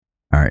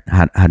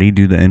right. How do you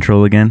do the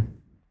intro again?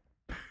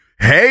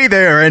 Hey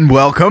there and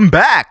welcome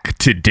back.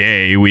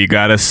 Today we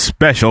got a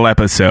special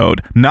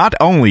episode. Not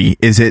only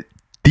is it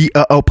the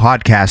Uh-Oh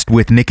Podcast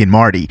with Nick and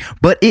Marty,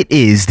 but it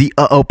is the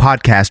Uh-Oh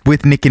Podcast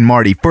with Nick and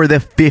Marty for the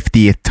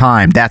 50th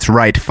time. That's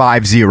right,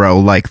 50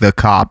 like the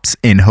cops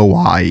in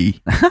Hawaii.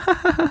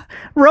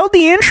 Roll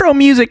the intro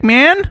music,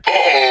 man.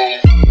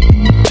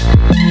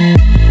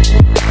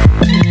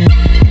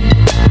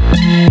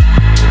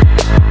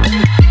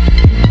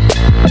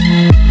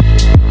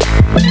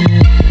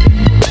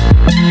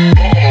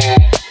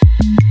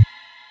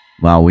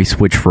 Wow, we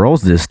switched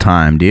roles this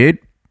time, dude.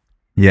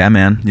 Yeah,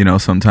 man. You know,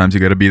 sometimes you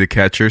got to be the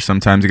catcher.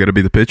 Sometimes you got to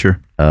be the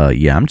pitcher.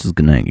 Yeah, I'm just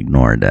gonna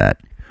ignore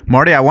that.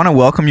 Marty, I want to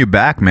welcome you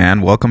back,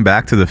 man. Welcome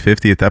back to the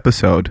 50th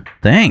episode.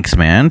 Thanks,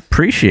 man.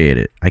 Appreciate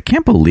it. I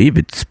can't believe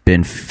it's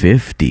been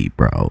 50,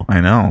 bro. I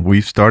know.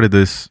 We started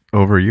this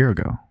over a year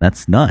ago.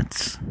 That's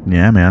nuts.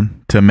 Yeah,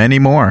 man. To many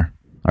more.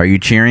 Are you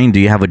cheering? Do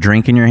you have a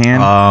drink in your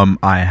hand?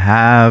 I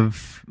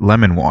have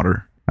lemon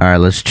water. All right,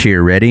 let's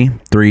cheer. Ready?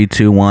 3,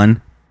 2,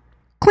 1.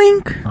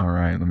 Clink. All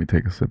right, let me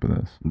take a sip of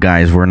this.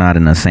 Guys, we're not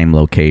in the same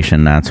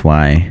location. That's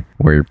why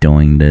we're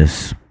doing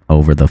this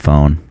over the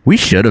phone. We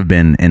should have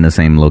been in the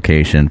same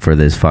location for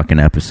this fucking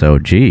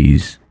episode.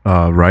 Jeez.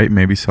 Right,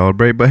 maybe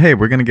celebrate. But hey,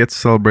 we're going to get to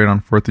celebrate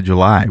on 4th of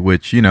July,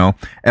 which, you know,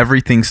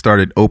 everything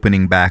started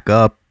opening back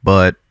up,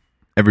 but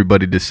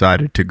everybody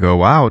decided to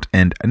go out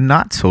and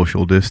not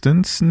social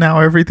distance.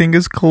 Now everything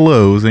is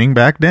closing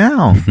back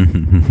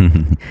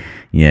down.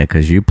 Yeah,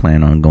 because you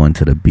plan on going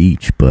to the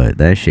beach, but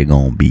that shit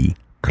gonna be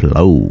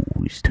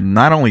closed.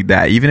 Not only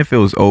that, even if it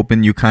was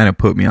open, you kind of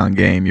put me on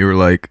game. You were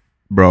like,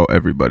 bro,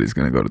 everybody's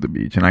going to go to the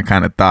beach. And I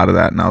kind of thought of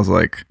that, and I was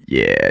like,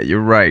 yeah,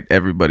 you're right.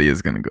 Everybody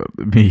is going to go to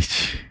the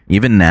beach.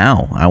 Even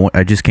now,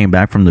 I just came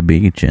back from the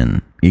beach,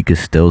 and you can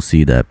still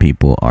see that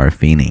people are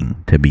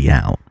fiending to be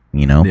out,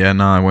 you know? Yeah,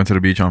 no, I went to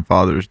the beach on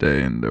Father's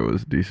Day, and there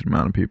was a decent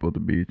amount of people at the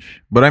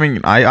beach. But, I mean,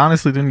 I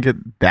honestly didn't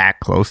get that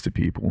close to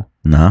people.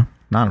 No?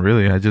 Not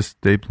really. I just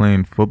stayed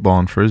playing football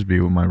and Frisbee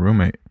with my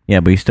roommate. Yeah,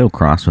 but you still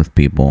cross with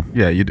people.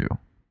 Yeah, you do.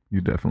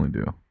 You definitely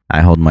do.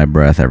 I hold my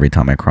breath every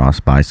time I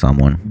cross by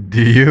someone.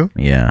 Do you?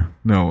 Yeah.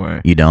 No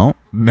way. You don't?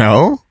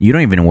 No? You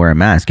don't even wear a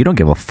mask. You don't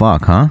give a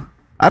fuck, huh?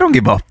 I don't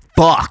give a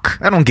fuck.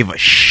 I don't give a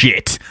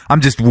shit. I'm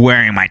just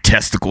wearing my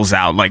testicles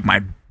out like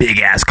my big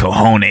ass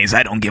cojones.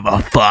 I don't give a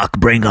fuck.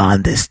 Bring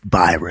on this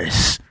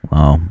virus.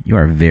 Well, you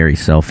are very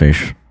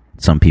selfish,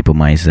 some people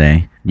might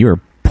say. You're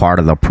part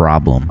of the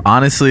problem.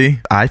 Honestly,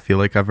 I feel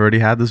like I've already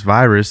had this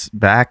virus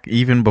back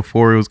even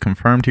before it was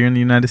confirmed here in the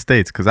United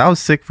States, because I was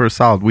sick for a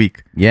solid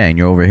week. Yeah, and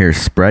you're over here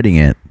spreading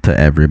it to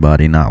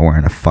everybody not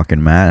wearing a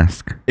fucking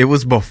mask. It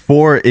was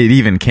before it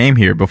even came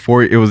here,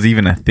 before it was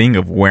even a thing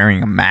of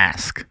wearing a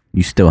mask.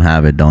 You still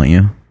have it, don't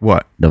you?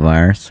 What? The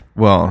virus?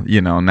 Well, you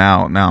know,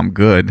 now I'm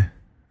good.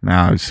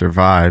 Now I've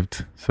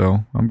survived,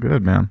 so I'm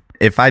good, man.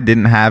 If I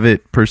didn't have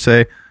it per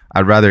se,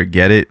 I'd rather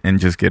get it and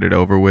just get it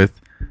over with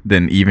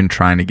than even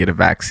trying to get a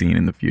vaccine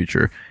in the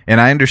future.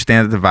 And I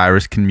understand that the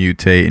virus can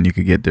mutate and you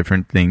could get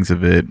different things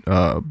of it,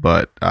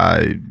 but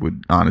I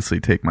would honestly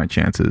take my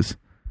chances.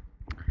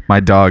 My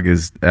dog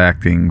is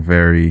acting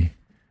very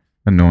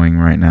annoying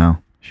right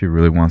now. She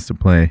really wants to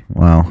play.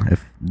 Well,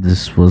 if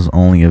this was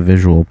only a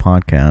visual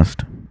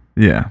podcast.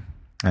 Yeah,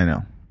 I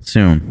know.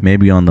 Soon,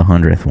 maybe on the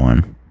 100th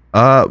one.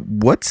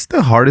 What's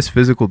the hardest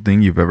physical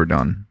thing you've ever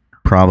done?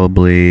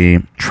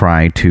 Probably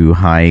try to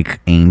hike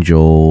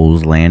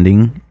Angel's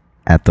Landing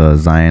at the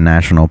Zion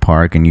National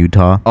Park in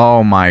Utah.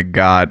 Oh my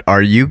God.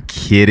 Are you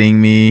kidding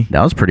me?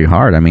 That was pretty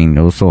hard. I mean,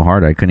 it was so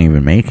hard I couldn't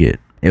even make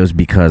it. It was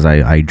because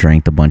I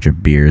drank a bunch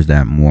of beers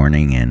that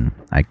morning and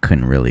I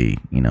couldn't really,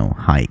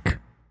 hike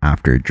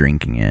after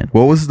drinking it.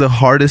 What was the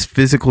hardest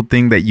physical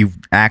thing that you've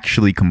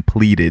actually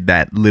completed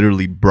that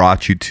literally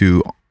brought you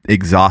to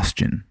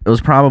exhaustion? It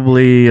was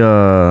probably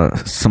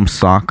some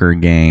soccer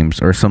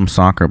games or some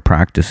soccer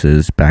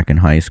practices back in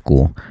high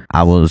school.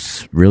 I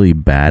was really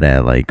bad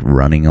at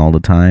running all the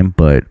time,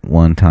 but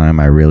one time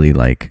I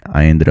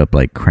ended up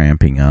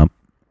cramping up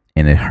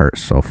and it hurt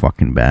so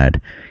fucking bad.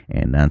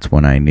 And that's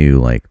when I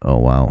knew oh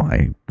wow,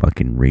 I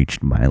fucking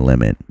reached my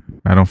limit.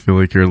 I don't feel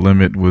like your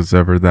limit was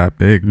ever that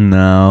big.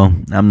 No,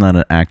 I'm not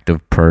an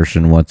active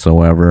person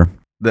whatsoever.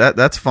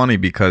 That's funny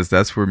because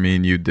that's where me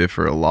and you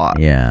differ a lot.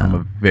 Yeah. I'm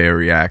a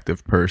very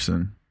active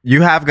person.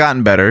 You have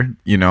gotten better.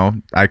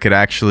 I could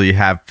actually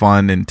have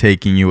fun in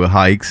taking you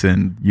hikes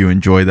and you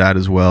enjoy that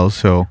as well.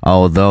 So,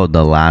 although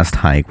the last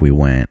hike we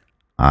went,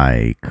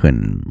 I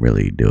couldn't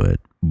really do it.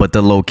 But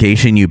the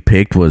location you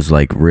picked was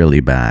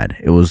really bad.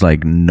 It was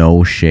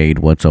no shade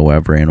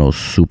whatsoever and it was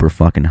super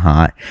fucking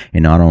hot.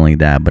 And not only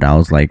that, but I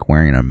was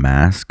wearing a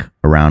mask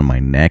around my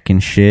neck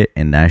and shit,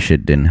 and that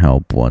shit didn't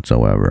help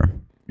whatsoever.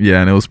 Yeah,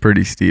 and it was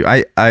pretty steep.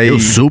 It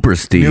was super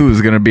steep. Knew it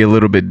was going to be a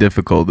little bit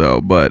difficult though,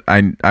 but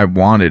I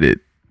wanted it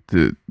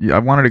to. I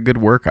wanted a good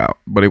workout,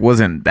 but it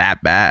wasn't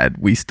that bad.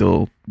 We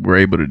still were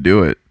able to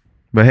do it.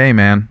 But hey,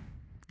 man,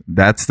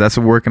 that's what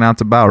working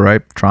out's about,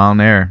 right? Trial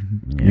and error.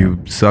 Yeah. You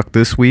suck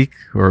this week,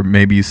 or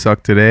maybe you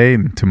suck today,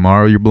 and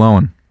tomorrow you're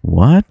blowing.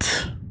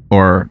 What?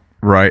 Or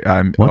Right.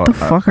 What the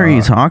fuck are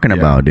you talking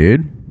about,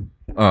 dude?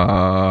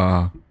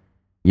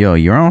 Yo,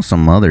 you're on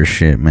some other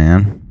shit,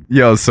 man.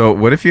 Yo, so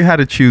what if you had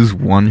to choose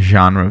one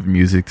genre of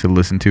music to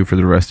listen to for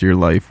the rest of your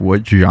life?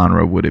 What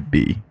genre would it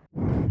be?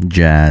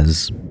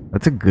 Jazz.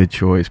 That's a good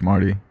choice,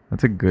 Marty.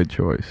 That's a good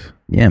choice.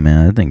 Yeah,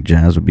 man, I think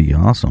jazz would be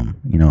awesome.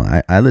 You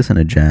know, I listen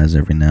to jazz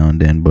every now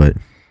and then, but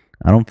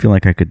I don't feel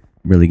like I could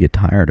really get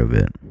tired of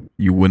it.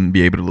 You wouldn't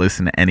be able to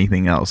listen to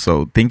anything else.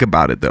 So think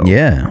about it, though.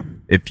 Yeah.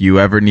 If you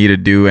ever need to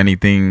do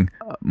anything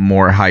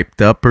more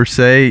hyped up, per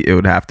se, it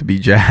would have to be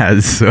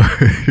jazz. So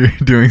you're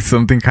doing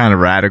something kind of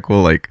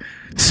radical, like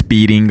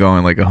speeding,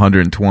 going like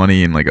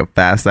 120 in like a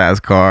fast-ass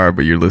car,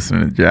 but you're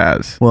listening to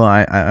jazz. Well,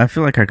 I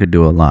feel like I could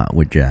do a lot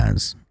with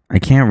jazz. I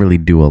can't really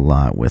do a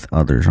lot with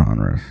other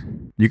genres.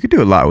 You could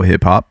do a lot with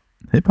hip-hop.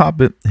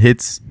 Hip-hop, it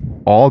hits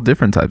all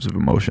different types of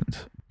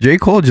emotions. J.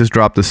 Cole just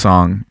dropped a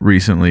song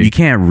recently. You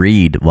can't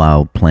read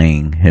while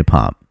playing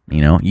hip-hop,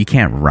 you know? You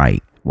can't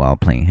write while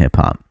playing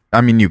hip-hop.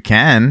 I mean, you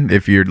can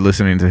if you're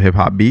listening to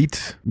hip-hop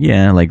beats.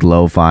 Yeah, like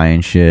lo-fi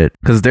and shit.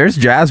 Because there's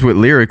jazz with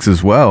lyrics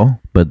as well.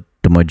 But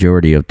the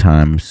majority of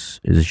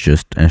times is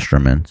just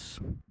instruments.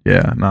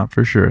 Yeah, not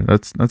for sure.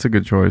 That's a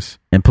good choice.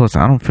 And plus,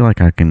 I don't feel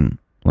like I can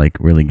like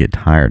really get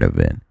tired of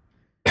it.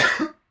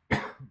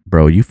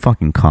 Bro, you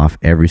fucking cough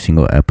every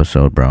single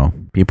episode, bro.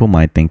 People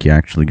might think you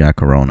actually got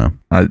corona.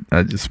 I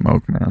just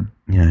smoke, man.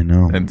 Yeah, I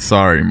know. And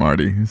sorry,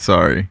 Marty.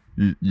 Sorry.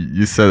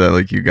 You said that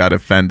like you got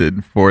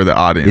offended for the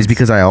audience. It's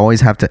because I always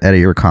have to edit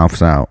your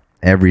coughs out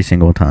every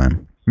single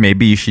time.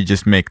 Maybe you should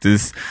just make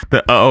this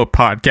the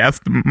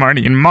podcast,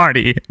 Marty and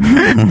Marty.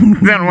 I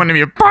don't want to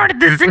be a part of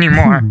this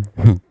anymore.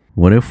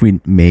 What if we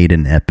made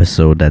an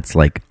episode that's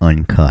like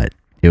uncut?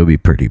 It would be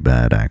pretty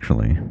bad,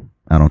 actually.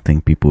 I don't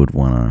think people would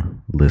want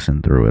to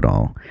listen through it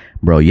all.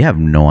 Bro, you have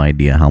no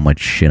idea how much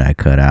shit I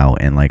cut out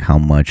and like how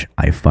much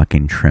I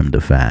fucking trimmed the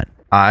fat.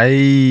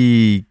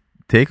 I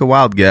take a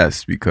wild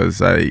guess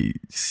because I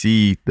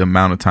see the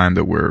amount of time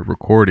that we're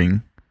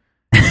recording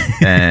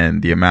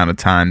and the amount of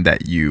time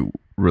that you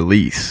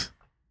release.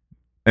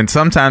 And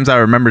sometimes I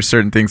remember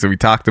certain things that we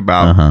talked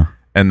about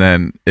and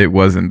then it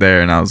wasn't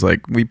there. And I was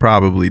like, we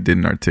probably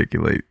didn't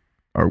articulate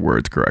our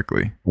words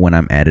correctly. When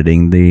I'm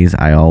editing these,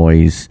 I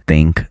always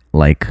think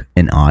like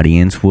an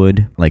audience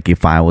would. Like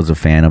if I was a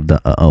fan of the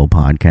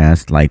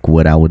podcast, like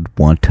what I would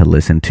want to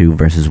listen to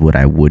versus what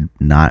I would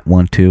not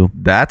want to.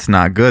 That's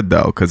not good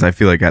though, because I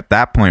feel like at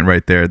that point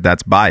right there,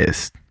 that's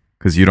biased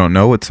because you don't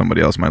know what somebody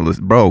else might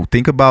listen. Bro,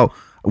 think about,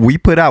 we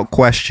put out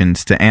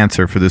questions to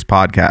answer for this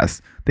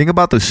podcast. Think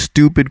about the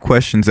stupid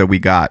questions that we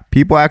got.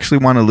 People actually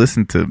want to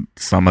listen to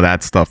some of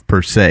that stuff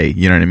per se.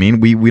 You know what I mean?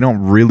 We don't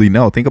really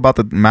know. Think about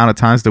the amount of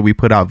times that we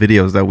put out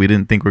videos that we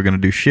didn't think were going to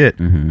do shit.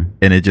 And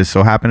it just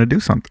so happened to do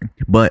something.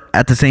 But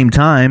at the same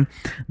time,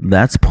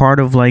 that's part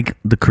of like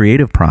the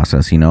creative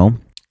process, you know?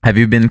 Have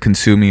you been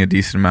consuming a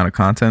decent amount of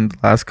content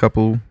the last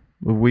couple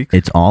of weeks?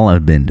 It's all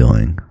I've been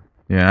doing.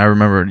 Yeah, I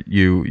remember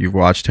you've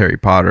watched Harry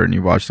Potter and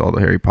you watched all the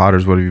Harry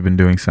Potters. What have you been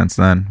doing since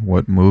then?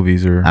 What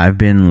movies or... I've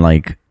been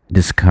like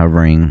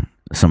discovering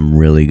some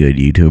really good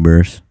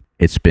YouTubers.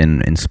 It's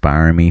been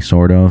inspiring me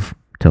sort of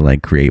to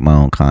like create my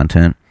own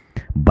content,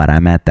 but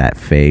I'm at that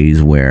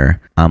phase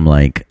where I'm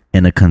like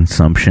in a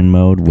consumption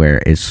mode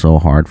where it's so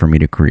hard for me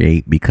to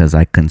create because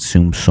I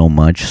consume so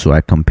much. So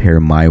I compare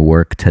my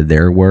work to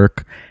their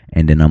work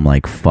and then I'm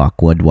like,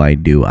 fuck, what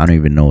do? I don't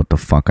even know what the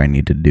fuck I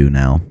need to do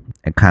now.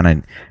 It kind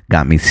of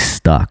got me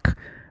stuck.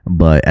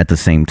 But at the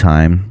same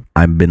time,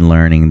 I've been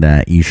learning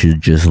that you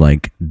should just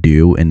like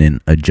do and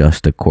then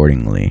adjust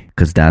accordingly,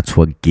 because that's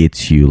what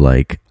gets you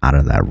like out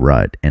of that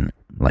rut and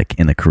like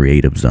in a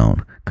creative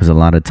zone. Because a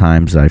lot of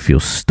times I feel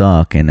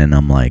stuck and then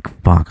I'm like,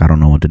 fuck, I don't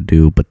know what to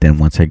do. But then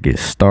once I get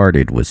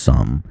started with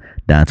something,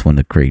 that's when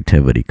the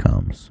creativity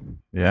comes.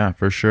 Yeah,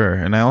 for sure.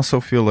 And I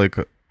also feel like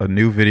a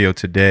new video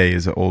today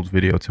is an old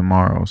video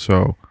tomorrow.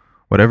 So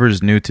whatever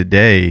is new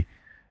today,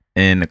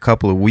 in a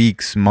couple of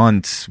weeks,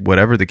 months,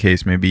 whatever the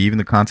case may be, even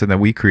the content that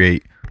we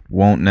create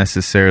won't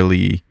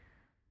necessarily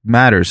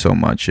matter so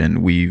much.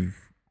 And we've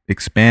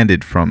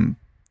expanded from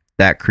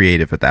that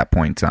creative at that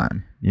point in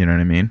time. You know what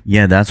I mean?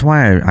 Yeah, that's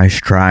why I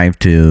strive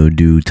to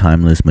do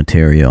timeless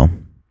material.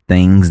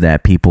 Things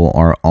that people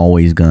are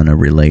always going to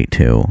relate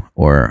to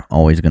or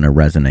always going to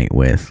resonate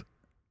with,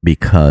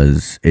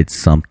 because it's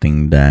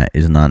something that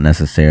is not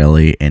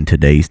necessarily in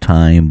today's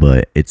time,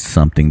 but it's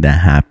something that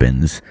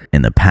happens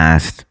in the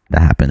past,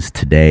 that happens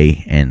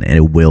today, and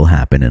it will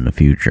happen in the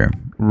future.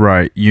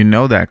 Right. You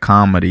know that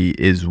comedy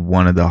is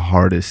one of the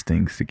hardest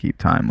things to keep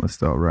timeless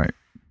though, right?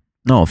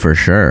 No, for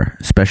sure.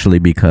 Especially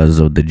because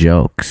of the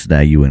jokes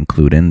that you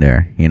include in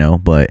there, you know?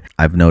 But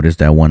I've noticed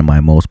that one of my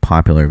most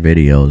popular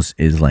videos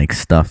is like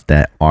stuff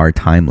that are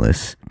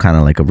timeless. Kind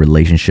of like a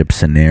relationship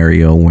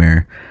scenario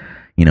where,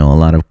 you know, a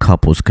lot of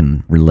couples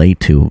can relate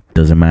to.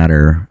 Doesn't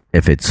matter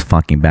if it's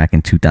fucking back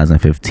in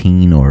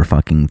 2015 or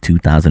fucking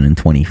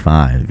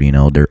 2025, you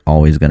know, they're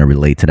always going to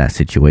relate to that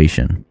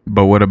situation.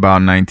 But what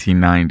about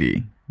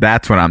 1990?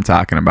 That's what I'm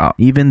talking about.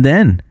 Even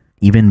then,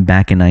 even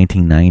back in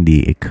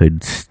 1990, it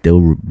could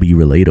still be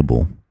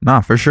relatable.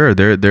 Nah, for sure.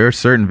 There are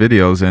certain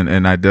videos,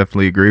 and I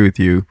definitely agree with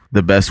you.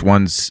 The best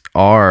ones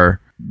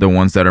are the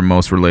ones that are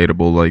most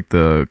relatable, like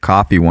the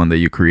coffee one that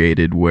you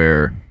created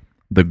where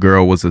the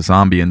girl was a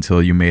zombie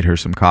until you made her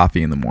some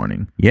coffee in the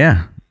morning.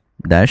 Yeah,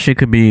 that shit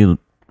could be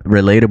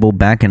relatable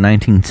back in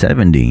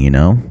 1970, you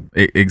know?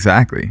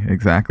 Exactly.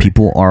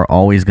 People are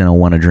always going to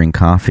want to drink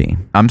coffee.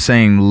 I'm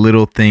saying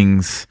little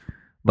things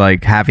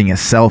like having a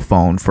cell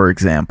phone, for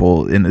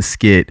example, in the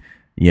skit.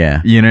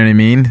 Yeah. You know what I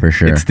mean? For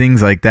sure. It's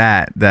things like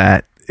that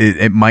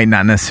it might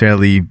not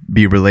necessarily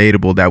be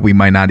relatable, that we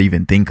might not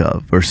even think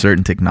of, or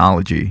certain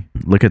technology.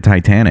 Look at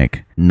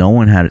Titanic. No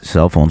one had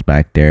cell phones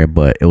back there,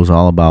 but it was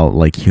all about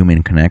like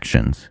human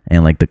connections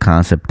and like the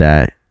concept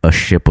that a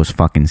ship was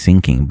fucking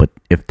sinking. But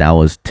if that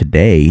was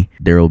today,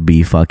 there will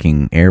be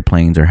fucking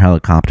airplanes or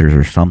helicopters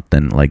or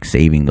something like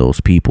saving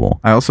those people.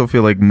 I also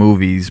feel like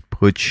movies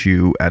put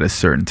you at a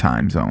certain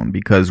time zone,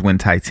 because when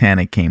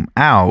Titanic came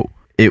out,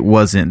 it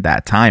wasn't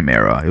that time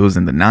era. It was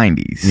in the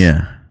 90s.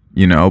 Yeah.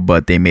 You know,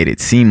 but they made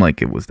it seem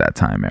like it was that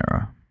time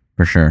era.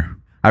 For sure.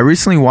 I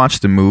recently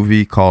watched a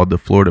movie called The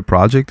Florida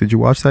Project. Did you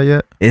watch that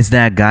yet? It's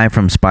that guy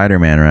from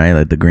Spider-Man, right?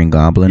 Like the Green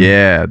Goblin?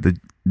 Yeah,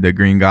 the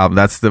Green Goblin.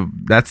 That's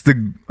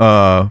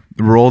the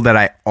role that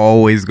I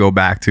always go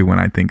back to when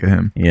I think of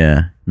him.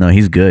 Yeah. No,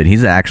 he's good.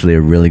 He's actually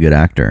a really good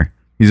actor.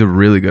 He's a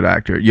really good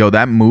actor. Yo,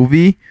 that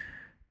movie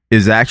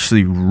is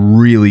actually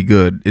really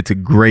good. It's a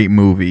great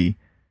movie.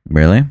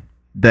 Really?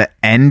 The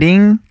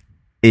ending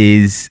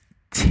is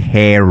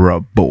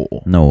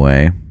terrible. No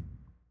way.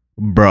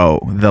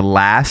 Bro, the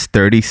last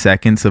 30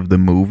 seconds of the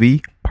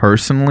movie,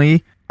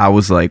 personally, I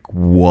was like,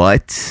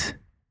 what?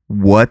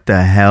 What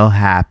the hell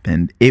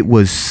happened? It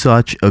was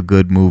such a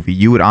good movie.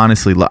 You would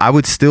honestly I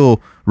would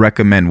still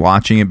recommend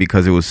watching it,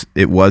 because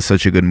it was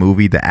such a good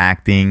movie, the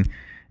acting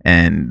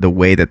and the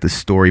way that the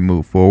story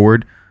moved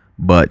forward.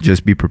 But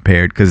just be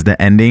prepared, because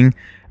the ending,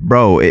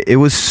 bro, it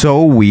was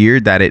so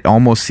weird that it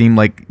almost seemed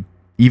like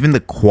even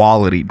the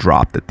quality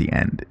dropped at the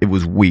end. It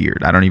was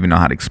weird. I don't even know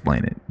how to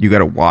explain it. You got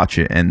to watch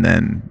it, and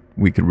then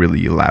we could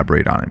really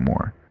elaborate on it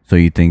more. So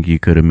you think you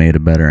could have made a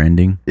better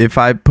ending? If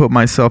I put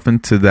myself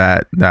into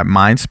that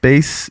mind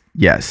space,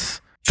 yes.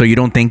 So you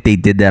don't think they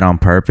did that on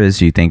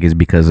purpose? You think it's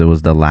because it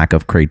was the lack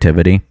of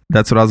creativity?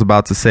 That's what I was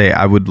about to say.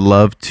 I would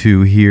love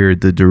to hear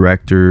the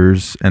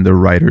director's and the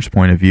writer's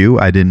point of view.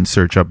 I didn't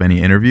search up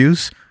any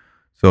interviews,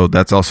 so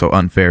that's also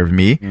unfair of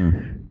me.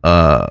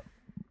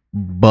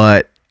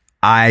 But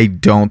I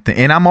don't think,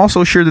 and I'm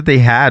also sure that they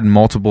had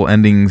multiple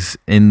endings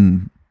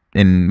in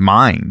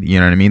mind. You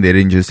know what I mean? They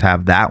didn't just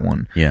have that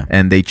one. Yeah.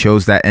 And they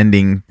chose that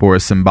ending for a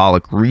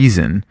symbolic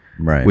reason,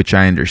 Right. which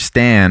I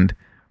understand,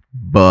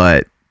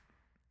 but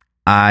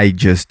I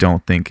just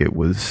don't think it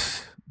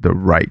was the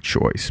right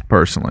choice,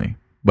 personally.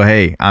 But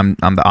hey, I'm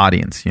the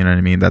audience. You know what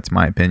I mean? That's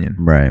my opinion.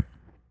 Right.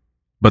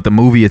 But the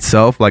movie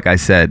itself, like I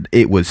said,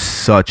 it was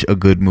such a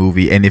good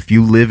movie. And if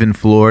you live in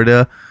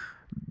Florida,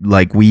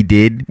 like we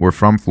did, we're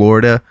from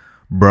Florida,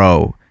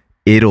 bro,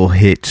 it'll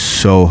hit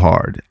so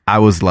hard. I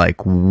was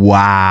like,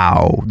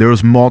 wow. There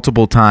was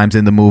multiple times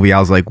in the movie I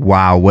was like,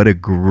 wow, what a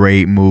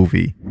great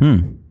movie.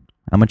 I'm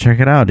gonna check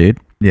it out, dude.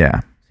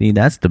 Yeah. See,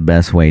 that's the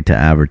best way to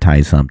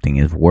advertise something,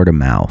 is word of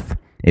mouth.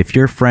 If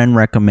your friend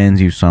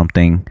recommends you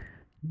something,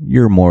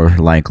 you're more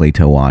likely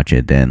to watch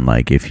it than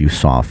like if you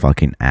saw a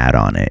fucking ad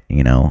on it,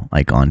 you know,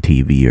 like on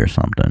TV or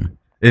something.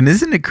 And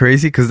isn't it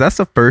crazy? Because that's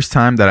the first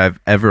time that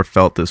I've ever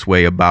felt this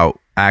way about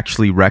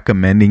actually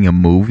recommending a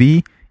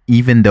movie,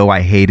 even though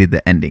I hated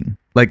the ending.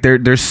 Like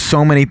there's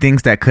so many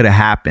things that could have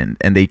happened,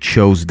 and they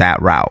chose that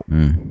route.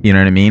 You know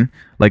what I mean?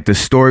 Like the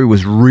story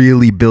was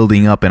really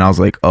building up, and I was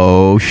like,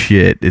 oh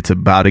shit, it's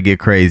about to get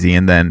crazy.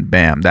 And then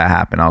bam, that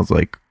happened. I was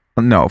like,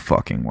 no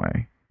fucking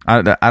way.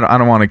 I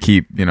don't want to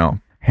keep,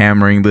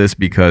 hammering this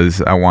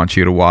because I want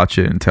you to watch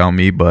it and tell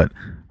me, but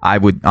I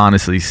would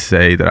honestly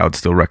say that I would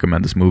still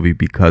recommend this movie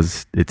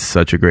because it's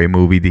such a great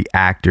movie. The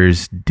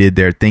actors did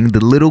their thing.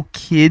 The little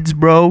kids,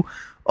 bro.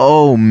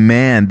 Oh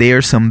man, they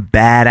are some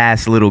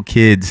badass little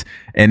kids,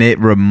 and it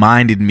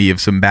reminded me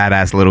of some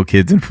badass little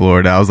kids in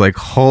Florida. I was like,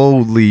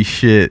 holy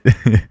shit.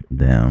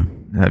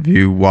 Damn. Have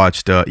you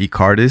watched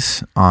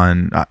Icarus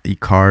on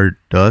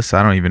Icarus?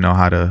 I don't even know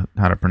how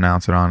to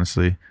pronounce it,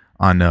 honestly,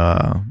 on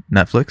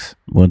Netflix.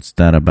 What's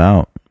that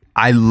about?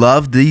 I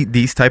love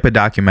these type of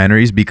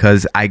documentaries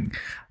because I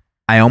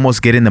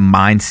almost get in the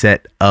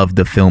mindset of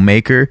the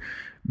filmmaker,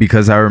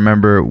 because I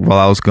remember while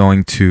I was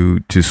going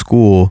to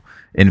school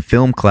in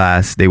film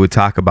class, they would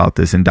talk about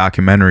this. In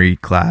documentary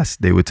class,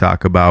 they would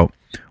talk about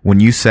when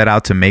you set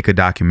out to make a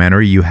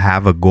documentary, you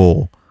have a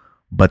goal,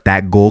 but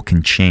that goal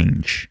can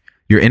change.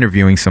 You're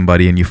interviewing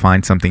somebody and you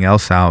find something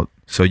else out,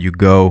 so you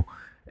go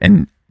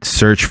and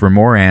search for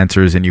more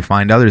answers and you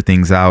find other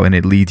things out, and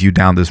it leads you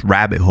down this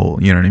rabbit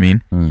hole. You know what I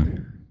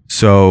mean?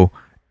 So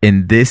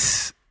in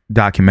this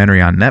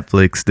documentary on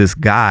Netflix, this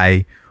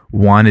guy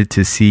wanted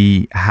to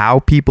see how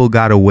people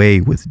got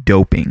away with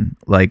doping,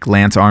 like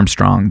Lance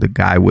Armstrong, the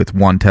guy with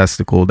one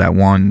testicle that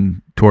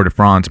won Tour de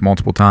France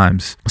multiple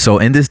times. So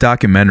in this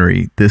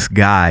documentary, this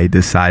guy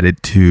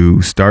decided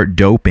to start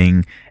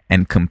doping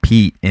and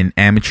compete in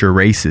amateur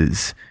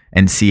races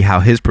and see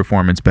how his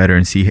performance better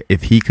and see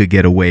if he could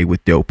get away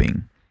with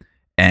doping.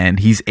 And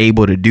he's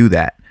able to do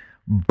that.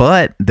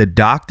 But the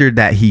doctor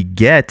that he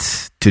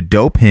gets to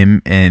dope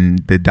him and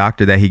the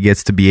doctor that he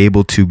gets to be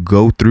able to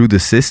go through the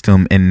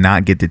system and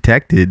not get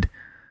detected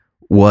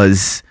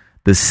was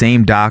the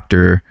same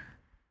doctor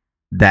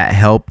that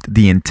helped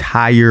the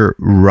entire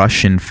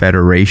Russian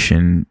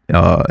Federation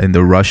and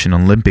the Russian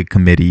Olympic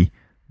Committee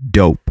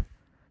dope.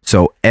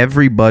 So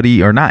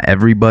everybody, or not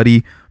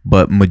everybody,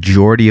 but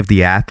majority of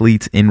the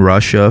athletes in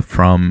Russia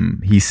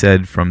he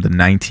said from the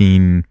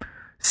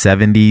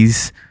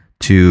 1970s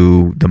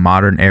to the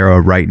modern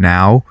era right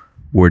now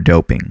were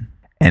doping.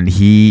 And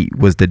he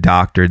was the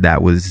doctor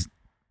that was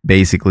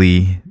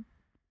basically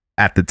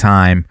at the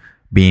time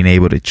being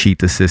able to cheat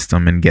the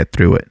system and get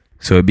through it.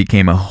 So it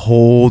became a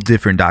whole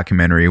different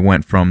documentary. It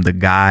went from the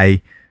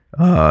guy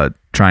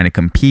trying to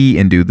compete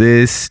and do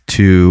this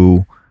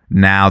to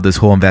now this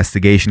whole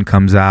investigation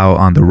comes out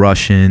on the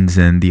Russians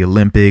and the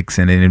Olympics,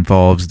 and it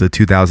involves the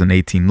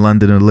 2018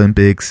 London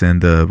Olympics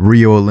and the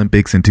Rio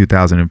Olympics in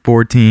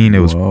 2014. It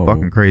was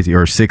fucking crazy,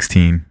 or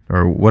 16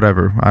 or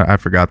whatever. I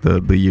forgot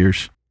the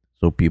years.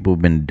 So people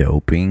have been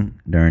doping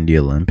during the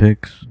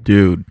Olympics?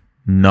 Dude,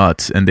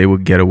 nuts. And they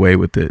would get away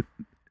with it.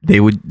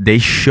 They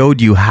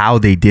showed you how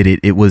they did it.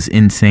 It was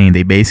insane.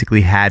 They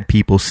basically had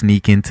people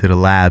sneak into the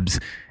labs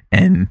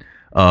and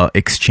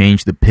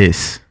exchange the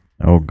piss.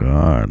 Oh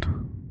God.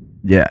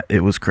 Yeah,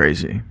 it was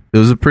crazy. It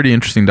was a pretty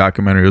interesting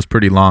documentary. It was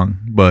pretty long,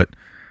 but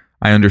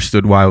I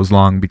understood why it was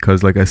long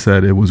because, like I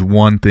said, it was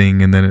one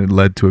thing and then it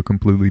led to a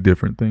completely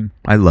different thing.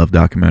 I love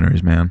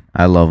documentaries, man.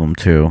 I love them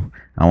too.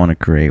 I want to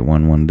create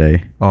one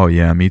day. Oh,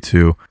 yeah, me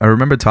too. I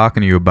remember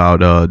talking to you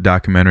about a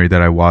documentary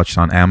that I watched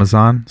on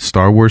Amazon,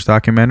 Star Wars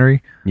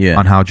documentary,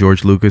 on how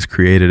George Lucas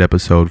created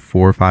episode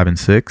 4, 5, and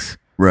 6.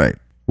 Right.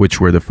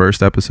 Which were the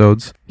first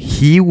episodes.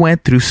 He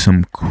went through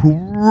some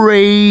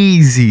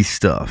crazy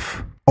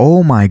stuff.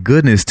 Oh, my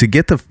goodness. To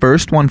get the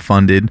first one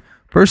funded,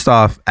 first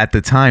off, at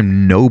the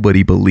time,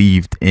 nobody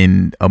believed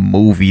in a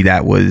movie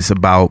that was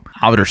about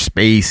outer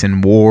space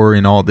and war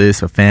and all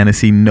this, a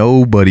fantasy.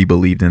 Nobody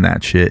believed in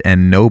that shit,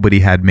 and nobody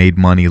had made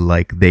money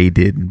like they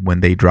did when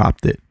they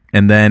dropped it.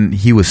 And then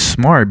he was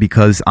smart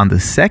because on the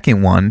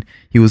second one,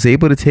 he was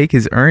able to take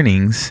his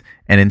earnings,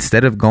 and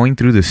instead of going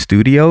through the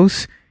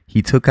studios,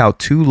 he took out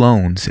 2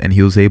 loans, and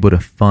he was able to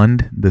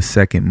fund the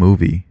second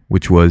movie,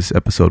 which was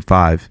episode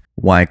 5.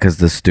 Why? Because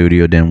the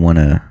studio didn't want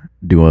to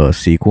do a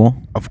sequel?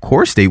 Of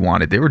course they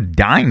wanted. They were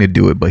dying to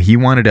do it, but he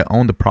wanted to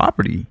own the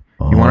property.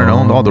 He wanted to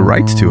own all the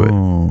rights to it.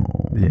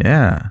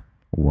 Yeah.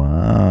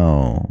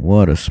 Wow.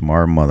 What a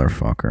smart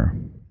motherfucker.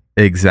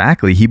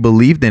 Exactly. He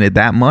believed in it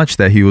that much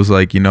that he was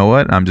like, you know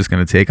what? I'm just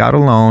going to take out a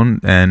loan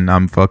and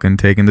I'm fucking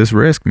taking this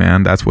risk,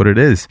 man. That's what it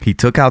is. He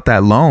took out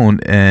that loan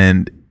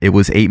and it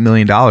was $8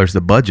 million,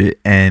 the budget,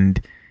 and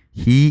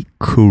he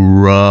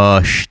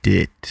crushed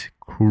it.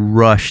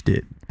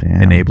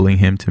 Damn. Enabling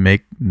him to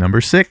make number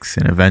 6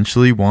 and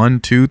eventually 1,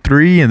 2,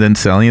 3, and then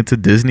selling it to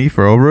Disney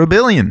for over $1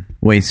 billion.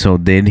 Wait, so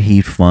did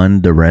he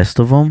fund the rest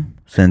of them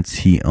since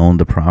he owned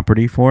the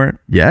property for it?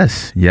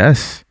 Yes.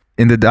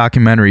 In the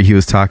documentary, he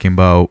was talking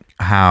about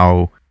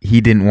how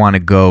he didn't want to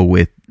go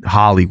with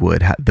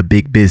Hollywood, the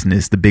big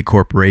business, the big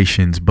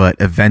corporations, but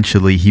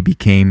eventually he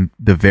became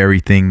the very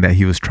thing that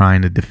he was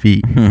trying to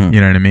defeat. You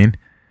know what I mean?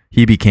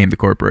 He became the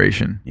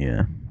corporation.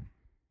 Yeah.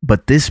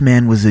 But this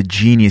man was a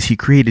genius. He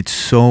created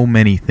so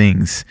many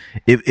things.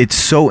 It's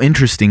so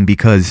interesting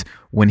because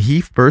when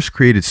he first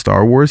created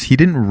Star Wars, he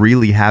didn't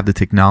really have the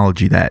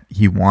technology that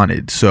he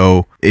wanted.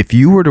 So if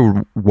you were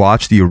to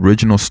watch the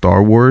original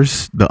Star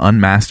Wars, the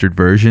unmastered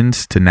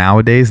versions to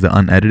nowadays, the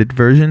unedited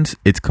versions,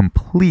 it's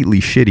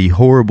completely shitty,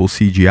 horrible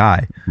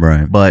CGI.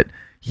 Right. But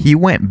he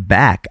went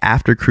back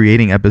after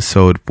creating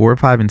episode 4,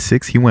 5, and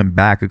 6. He went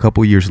back a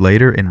couple years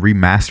later and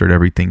remastered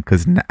everything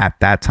because at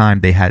that time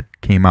they had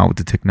came out with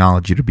the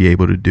technology to be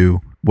able to do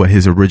what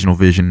his original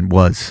vision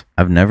was.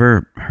 I've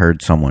never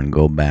heard someone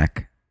go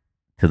back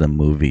to the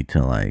movie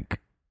to like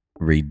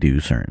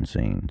redo certain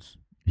scenes.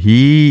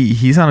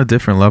 He's on a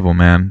different level,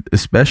 man,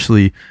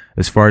 especially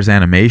as far as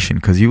animation,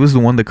 because he was the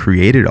one that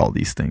created all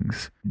these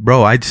things.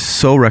 Bro, I'd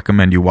so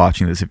recommend you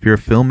watching this. If you're a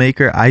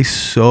filmmaker, I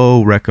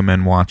so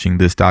recommend watching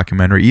this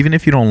documentary. Even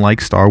if you don't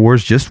like Star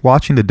Wars, just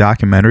watching the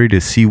documentary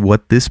to see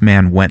what this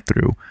man went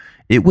through.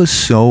 It was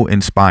so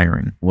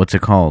inspiring. What's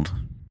it called?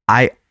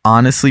 I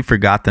honestly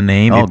forgot the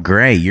name. Oh,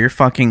 great. You're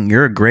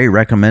a great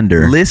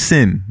recommender.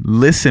 Listen,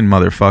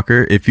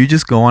 motherfucker. If you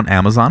just go on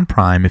Amazon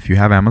Prime, if you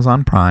have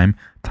Amazon Prime,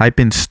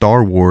 type in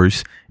Star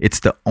Wars. It's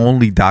the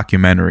only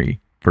documentary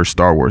for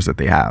Star Wars that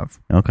they have.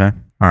 Okay.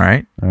 All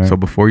right. So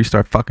before you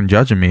start fucking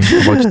judging me,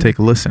 how about you take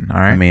a listen? All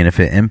right. I mean, if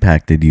it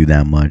impacted you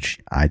that much,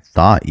 I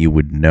thought you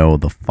would know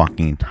the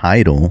fucking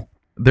title.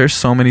 There's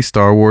so many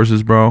Star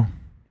Warses, bro.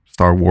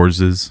 Star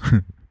Warses.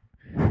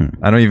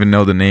 I don't even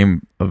know the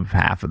name of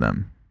half of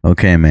them.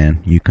 Okay,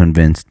 man. You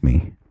convinced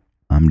me.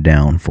 I'm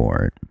down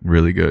for it.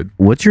 Really good.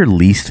 What's your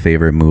least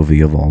favorite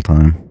movie of all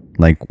time?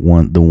 Like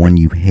the one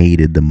you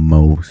hated the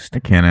most. I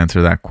can't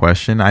answer that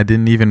question. I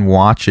didn't even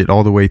watch it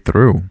all the way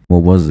through.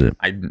 What was it?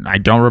 I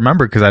don't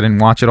remember because I didn't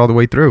watch it all the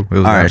way through. It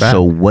was all right, bad.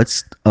 So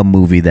what's a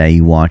movie that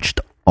you watched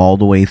all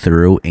the way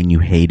through and you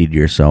hated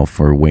yourself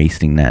for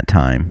wasting that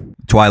time?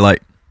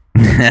 Twilight.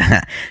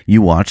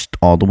 You watched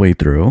all the way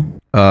through?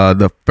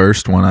 The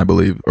first one, I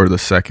believe, or the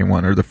second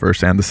one, or the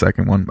first and the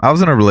second one. I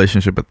was in a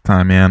relationship at the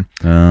time, man.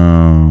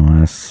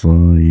 Oh, I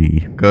see.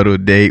 Go to a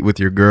date with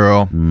your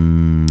girl.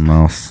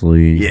 I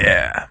see.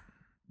 Yeah.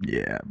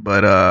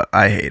 But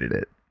I hated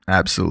it.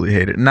 Absolutely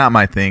hated it. Not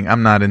my thing.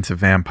 I'm not into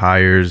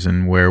vampires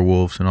and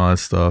werewolves and all that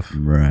stuff.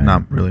 Right.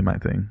 Not really my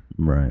thing.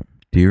 Right.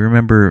 Do you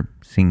remember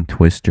seeing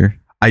Twister?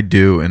 I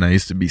do, and I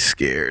used to be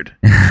scared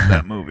of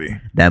that movie.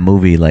 That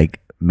movie, like,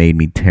 made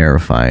me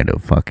terrified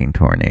of fucking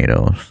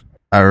tornadoes.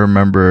 I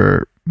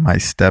remember my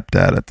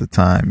stepdad at the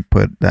time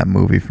put that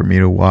movie for me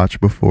to watch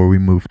before we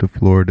moved to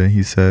Florida.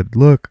 He said,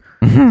 look,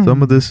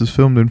 some of this is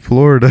filmed in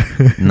Florida.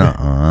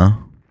 Nuh-uh.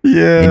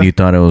 Yeah. And you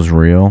thought it was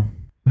real?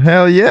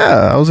 Hell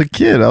yeah. I was a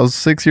kid. I was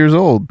 6 years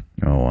old.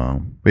 Oh,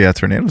 wow. But yeah,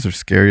 tornadoes are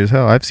scary as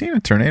hell. I've seen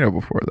a tornado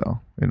before, though,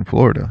 in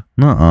Florida.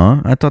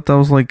 Nuh-uh. I thought that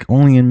was, like,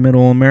 only in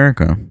middle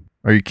America.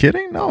 Are you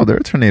kidding? No, there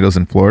are tornadoes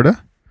in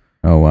Florida.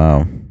 Oh,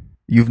 wow.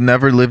 You've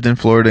never lived in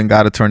Florida and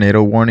got a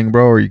tornado warning,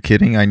 bro? Are you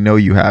kidding? I know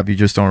you have. You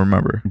just don't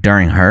remember.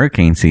 During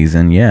hurricane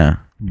season, yeah.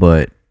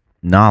 But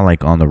not,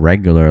 like, on the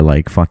regular,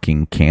 like,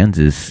 fucking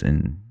Kansas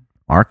and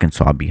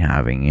Arkansas be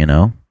having, you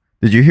know?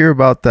 Did you hear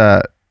about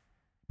that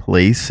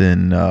place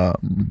in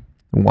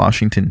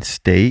Washington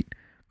State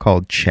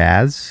called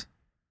Chaz?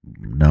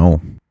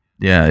 No.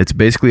 Yeah, it's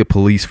basically a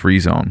police-free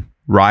zone.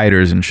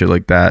 Rioters and shit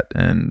like that,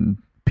 and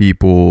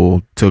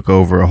people took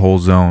over a whole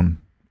zone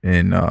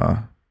in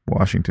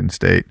Washington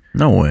State.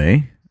 No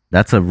way.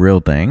 That's a real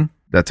thing?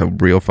 That's a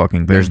real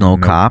fucking thing. There's no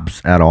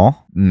cops at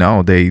all?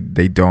 No, they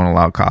don't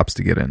allow cops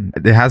to get in.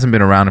 It hasn't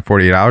been around in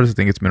 48 hours. I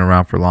think it's been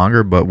around for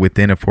longer, but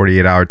within a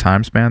 48-hour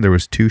time span, there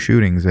was 2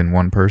 shootings and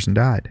 1 person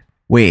died.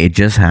 Wait, it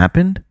just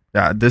happened?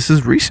 This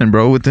is recent,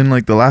 bro, within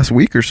like the last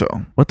week or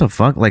so. What the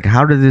fuck? Like,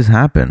 how did this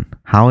happen?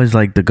 How is,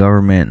 like, the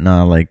government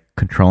not, like,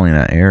 controlling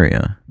that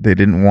area? They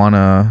didn't want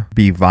to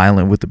be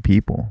violent with the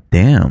people.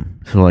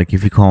 Damn. So, like,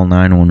 if you call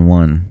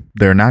 911...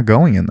 They're not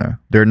going in there.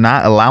 They're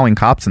not allowing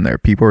cops in there.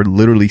 People are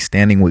literally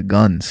standing with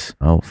guns.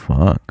 Oh,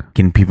 fuck.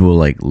 Can people,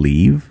 like,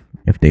 leave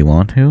if they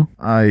want to?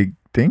 I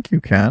think you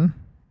can.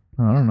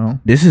 I don't know.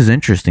 This is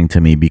interesting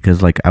to me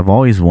because, like, I've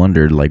always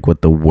wondered, like,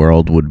 what the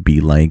world would be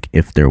like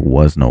if there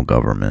was no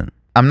government.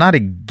 I'm not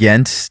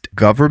against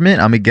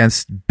government. I'm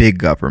against big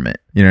government.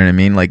 You know what I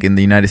mean? Like in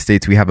the United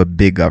States, we have a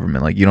big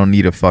government. Like you don't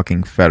need a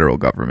fucking federal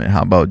government.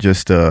 How about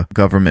just a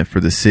government for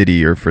the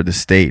city or for the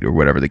state or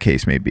whatever the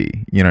case may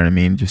be? You know what I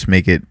mean? Just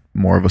make it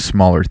more of a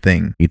smaller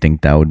thing. You think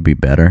that would be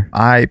better?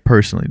 I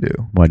personally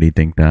do. Why do you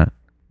think that?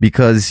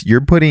 Because you're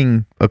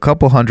putting a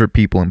couple hundred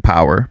people in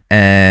power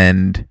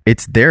and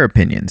it's their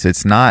opinions.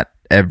 It's not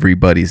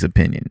everybody's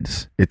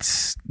opinions.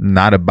 It's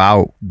not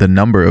about the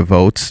number of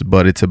votes,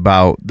 but it's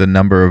about the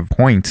number of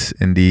points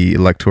in the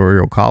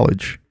electoral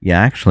college.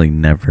 Yeah, I actually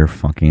never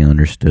fucking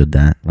understood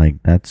that.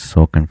 Like, that's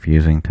so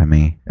confusing to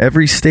me.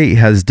 Every state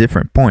has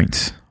different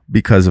points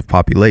because of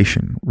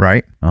population,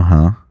 right?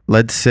 Uh-huh.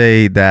 Let's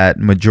say that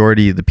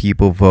majority of the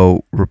people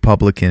vote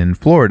Republican in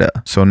Florida.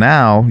 So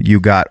now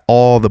you got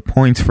all the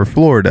points for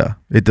Florida.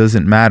 It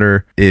doesn't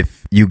matter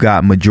if you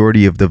got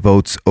majority of the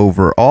votes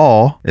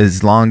overall,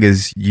 as long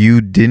as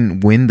you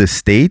didn't win the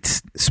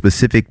states,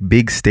 specific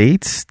big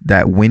states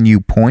that win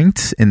you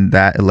points in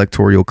that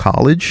electoral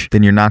college,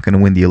 then you're not going to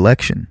win the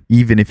election,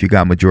 even if you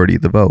got majority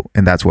of the vote.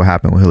 And that's what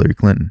happened with Hillary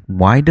Clinton.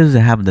 Why does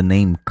it have the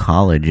name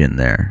college in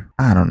there?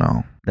 I don't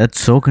know.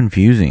 That's so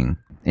confusing.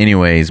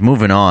 Anyways,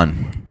 moving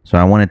on. So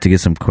I wanted to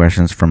get some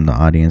questions from the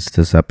audience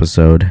this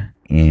episode,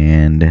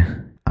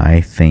 and I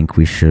think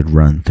we should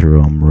run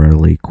through them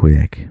really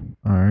quick.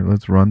 All right,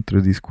 let's run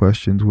through these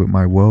questions with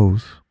my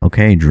woes.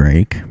 Okay,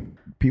 Drake.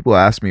 People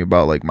ask me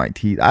about like my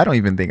teeth. I don't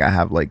even think I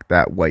have like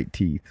that white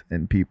teeth,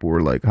 and people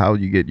were like, "How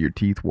do you get your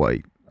teeth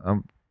white?"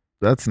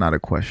 That's not a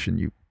question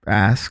you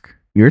ask.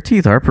 Your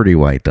teeth are pretty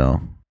white, though.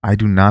 I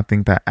do not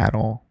think that at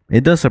all.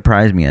 It does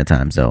surprise me at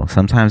times, though.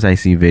 Sometimes I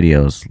see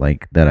videos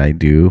like that I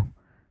do,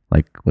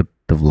 like with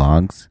the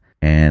vlogs,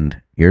 and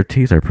your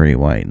teeth are pretty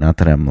white. Not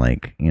that I'm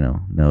like, you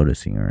know,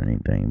 noticing or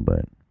anything,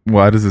 but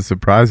why does it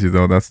surprise you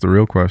though? That's the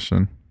real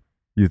question.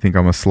 You think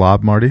I'm a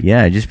slob, Marty?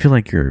 Yeah, I just feel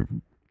like you're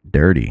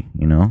dirty,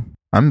 you know?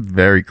 I'm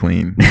very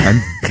clean.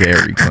 I'm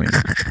very clean.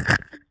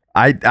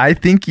 I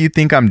think you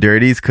think I'm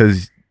dirty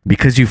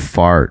because you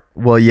fart.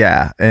 Well,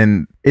 yeah.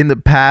 And in the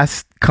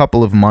past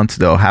couple of months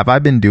though, have I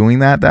been doing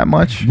that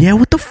much? Yeah,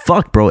 what the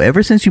fuck, bro?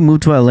 Ever since you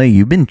moved to LA,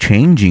 you've been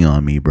changing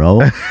on me,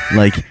 bro.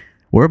 Like,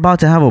 we're about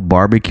to have a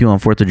barbecue on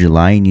 4th of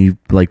July, and you,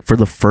 like, for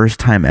the first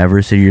time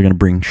ever, said you're going to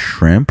bring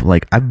shrimp.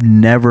 Like, I've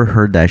never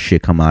heard that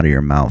shit come out of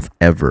your mouth,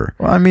 ever.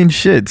 Well, I mean,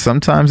 shit,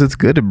 sometimes it's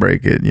good to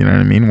break it. You know what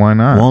I mean? Why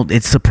not? Well,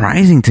 it's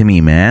surprising to me,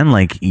 man.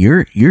 Like,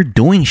 you're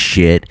doing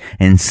shit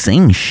and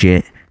saying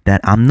shit that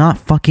I'm not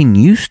fucking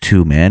used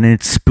to, man, and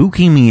it's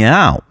spooking me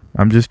out.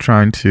 I'm just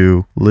trying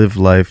to live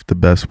life the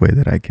best way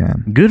that I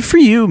can. Good for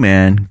you,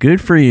 man.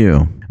 Good for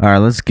you. All right,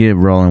 let's get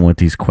rolling with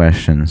these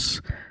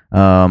questions.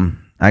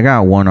 I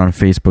got one on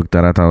Facebook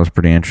that I thought was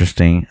pretty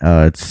interesting.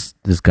 It's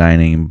this guy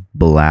named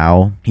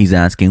Bilal. He's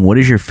asking, what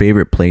is your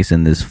favorite place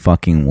in this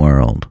fucking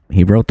world?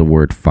 He wrote the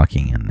word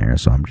fucking in there,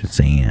 so I'm just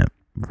saying it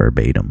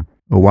verbatim.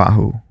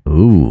 Oahu.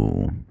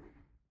 Ooh.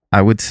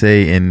 I would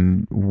say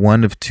in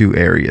one of two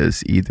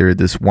areas. Either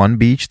this one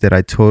beach that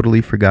I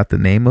totally forgot the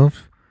name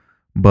of,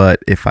 but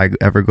if I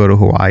ever go to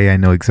Hawaii, I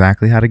know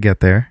exactly how to get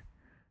there,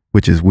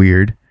 which is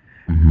weird.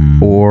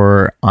 Mm-hmm.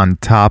 Or on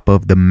top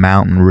of the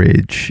mountain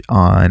ridge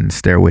on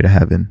Stairway to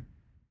Heaven,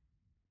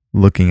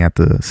 looking at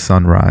the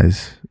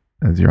sunrise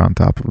as you're on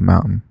top of a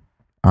mountain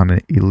on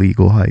an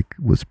illegal hike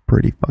was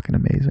pretty fucking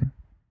amazing.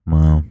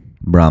 Well,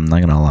 bro, I'm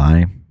not gonna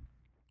lie.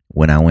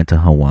 When I went to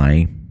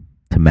Hawaii,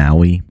 to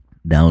Maui,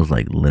 that was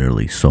like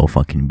literally so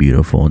fucking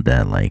beautiful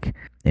that like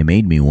it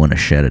made me want to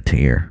shed a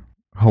tear.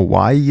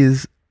 Hawaii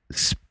is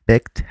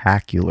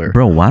spectacular.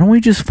 Bro, why don't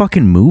we just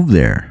fucking move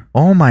there?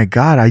 Oh my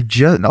God,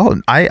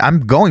 I'm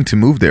going to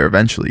move there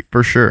eventually,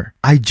 for sure.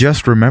 I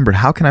just remembered.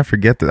 How can I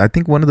forget that? I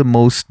think one of the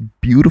most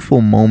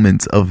beautiful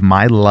moments of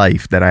my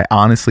life that I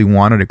honestly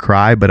wanted to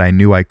cry, but I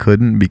knew I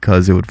couldn't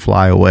because it would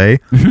fly away,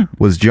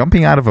 was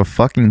jumping out of a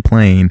fucking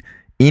plane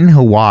in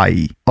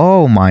Hawaii.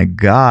 Oh my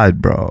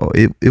God, bro.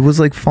 It was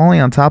like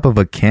falling on top of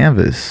a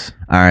canvas.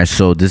 All right,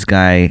 so this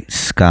guy,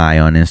 Sky,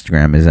 on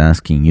Instagram is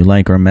asking, you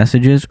like our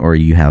messages or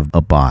you have a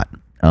bot?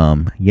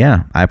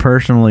 Yeah, I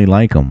personally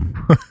like them.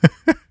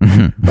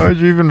 Why would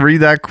you even read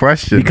that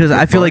question? Because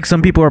I feel like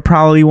some people are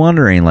probably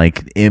wondering,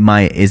 like,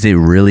 is it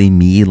really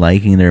me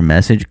liking their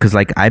message? Because,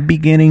 like, I be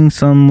getting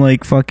some,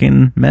 like,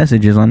 fucking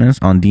messages on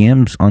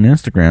DMs on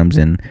Instagrams,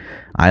 and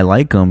I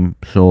like them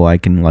so I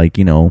can, like,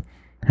 you know,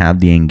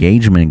 have the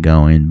engagement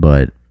going,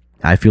 but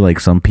I feel like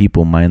some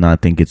people might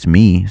not think it's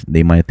me.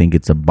 They might think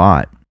it's a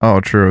bot.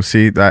 Oh, true.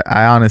 See,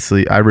 I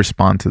honestly, I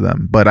respond to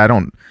them, but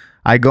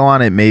I go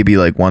on it maybe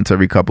like once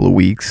every couple of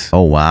weeks.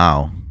 Oh,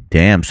 wow.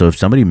 Damn. So if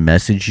somebody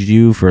messaged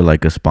you for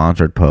like a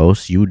sponsored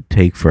post, you would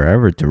take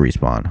forever to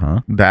respond,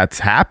 huh? That's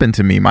happened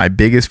to me. My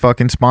biggest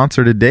fucking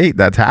sponsor to date.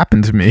 That's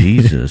happened to me.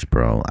 Jesus,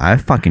 bro. I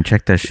fucking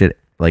check that shit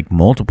like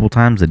multiple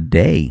times a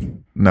day.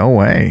 No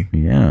way.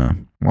 Yeah.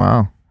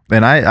 Wow.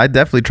 And I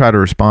definitely try to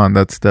respond.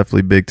 That's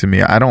definitely big to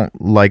me. I don't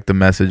like the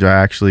message. I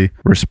actually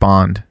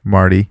respond,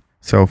 Marty.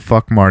 So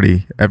fuck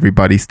Marty.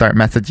 Everybody start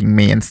messaging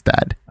me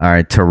instead. All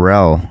right.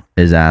 Terrell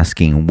is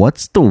asking,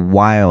 what's the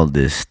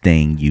wildest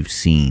thing you've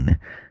seen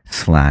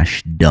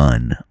 /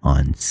 done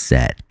on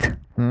set?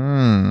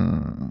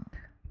 Not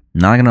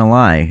gonna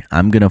lie.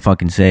 I'm gonna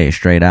fucking say it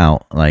straight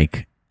out.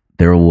 Like,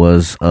 there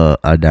was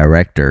a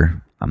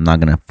director. I'm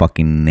not gonna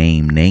fucking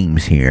name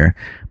names here,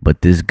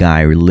 but this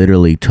guy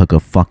literally took a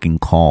fucking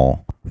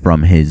call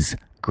from his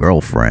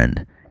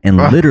girlfriend and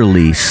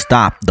literally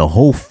stopped the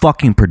whole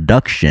fucking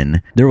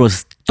production. There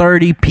was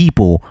 30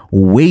 people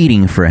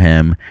waiting for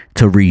him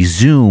to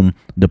resume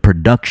the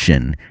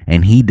production,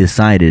 and he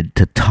decided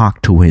to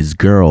talk to his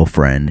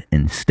girlfriend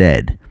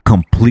instead.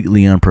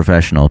 Completely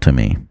unprofessional to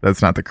me.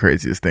 That's not the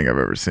craziest thing I've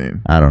ever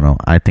seen. I don't know.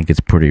 I think it's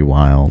pretty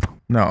wild.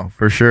 No,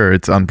 for sure.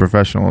 It's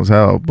unprofessional as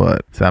hell,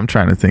 but I'm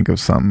trying to think of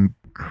something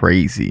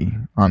crazy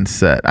on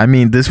set. I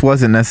mean, this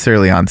wasn't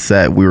necessarily on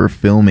set. We were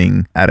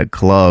filming at a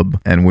club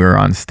and we were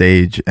on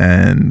stage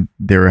and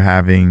they were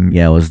having...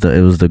 Yeah, it was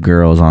the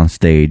girls on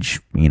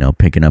stage, you know,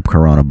 picking up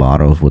Corona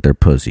bottles with their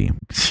pussy.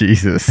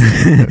 Jesus.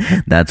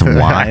 That's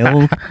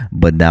wild,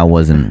 but that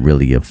wasn't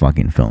really a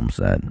fucking film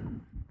set.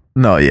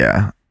 No,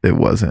 yeah, it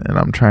wasn't. And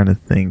I'm trying to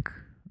think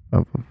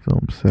of a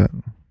film set.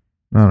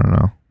 I don't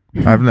know.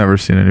 I've never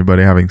seen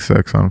anybody having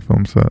sex on a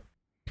film set.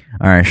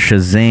 All right,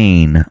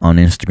 Shazane on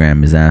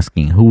Instagram is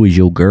asking, who is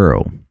your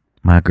girl?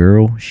 My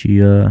girl,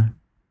 her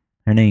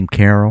name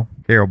Carol.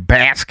 Carol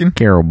Baskin.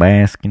 Carol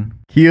Baskin.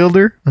 Killed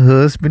her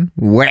husband,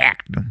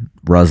 whacked him.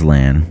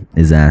 Ruslan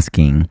is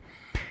asking,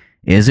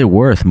 is it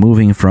worth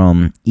moving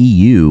from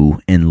EU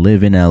and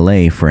live in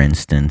LA, for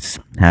instance,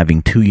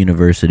 having 2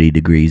 university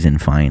degrees in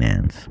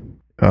finance?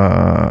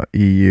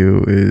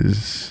 EU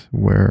is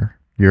where?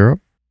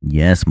 Europe?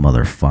 Yes,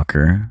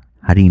 motherfucker.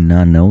 How do you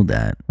not know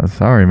that?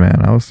 Sorry,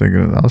 man. I was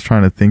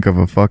trying to think of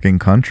a fucking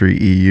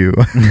country, EU.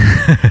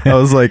 I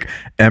was like,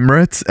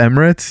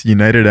 Emirates,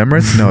 United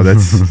Emirates? No,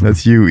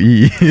 that's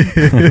UE.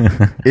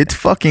 It's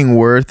fucking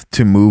worth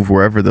to move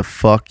wherever the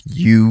fuck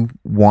you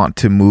want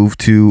to move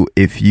to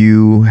if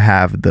you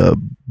have the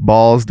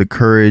balls, the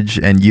courage,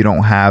 and you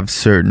don't have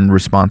certain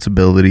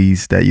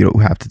responsibilities that you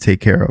don't have to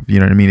take care of. You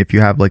know what I mean? If you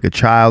have like a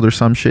child or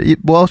some shit,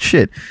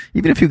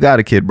 even if you got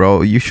a kid,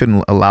 bro, you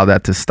shouldn't allow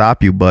that to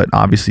stop you, but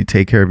obviously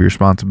take care of your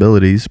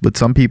responsibilities. But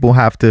some people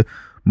have to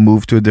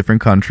move to a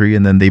different country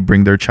and then they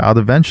bring their child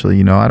eventually.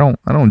 You know, I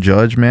don't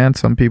judge, man.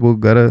 Some people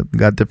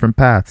got different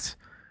paths,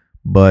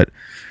 but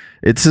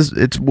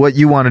it's what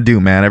you want to do,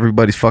 man.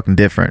 Everybody's fucking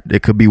different.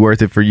 It could be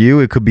worth it for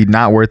you. It could be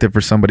not worth it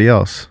for somebody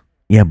else.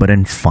 Yeah, but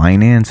in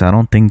finance, I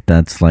don't think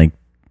that's like,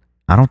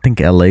 I don't think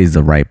LA is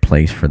the right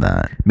place for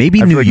that.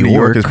 Maybe I New feel like York. New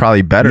York is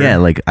probably better. Yeah,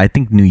 like I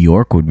think New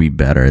York would be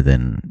better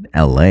than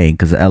LA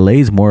because LA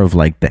is more of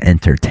like the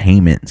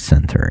entertainment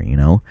center, you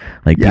know?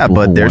 Like Yeah, people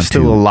but who there's want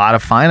still to, a lot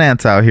of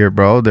finance out here,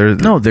 bro. There's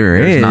there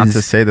there's not is,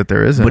 to say that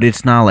there isn't. but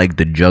it's not like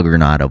the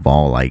juggernaut of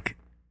all like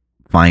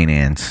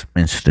finance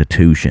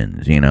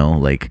institutions, you know?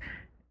 Like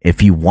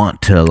if you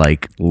want to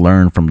like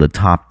learn from the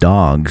top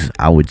dogs,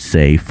 I would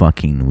say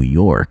fucking New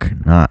York,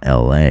 not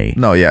LA.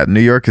 No, yeah,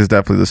 New York is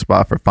definitely the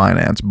spot for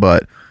finance,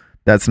 but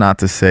that's not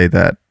to say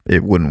that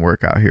it wouldn't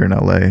work out here in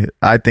LA.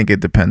 I think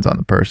it depends on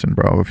the person,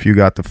 bro. If you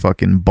got the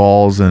fucking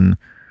balls and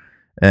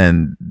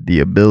the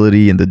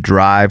ability and the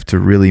drive to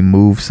really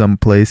move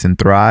someplace and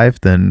thrive,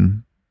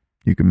 then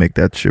you can make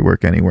that shit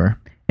work anywhere.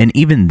 And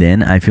even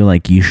then, I feel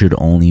like you should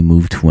only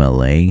move to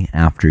LA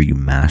after you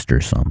master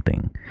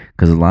something.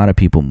 Because a lot of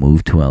people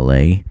move to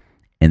LA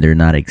and they're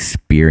not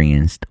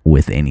experienced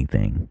with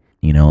anything.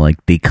 You know,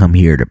 like they come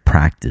here to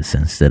practice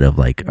instead of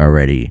like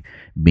already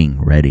being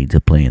ready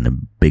to play in the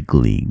big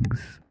leagues.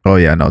 Oh,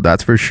 yeah, no,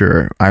 that's for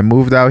sure. I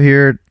moved out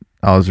here.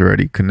 I was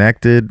already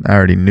connected. I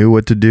already knew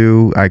what to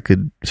do. I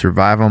could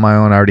survive on my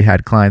own. I already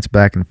had clients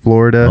back in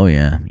Florida. Oh,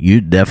 yeah. You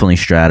definitely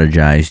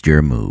strategized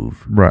your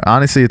move. Right.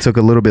 Honestly, it took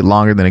a little bit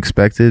longer than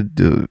expected,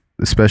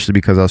 especially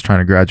because I was trying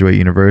to graduate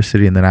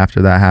university. And then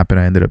after that happened,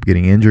 I ended up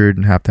getting injured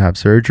and have to have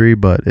surgery.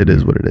 But it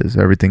is what it is.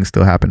 Everything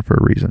still happened for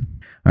a reason.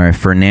 All right.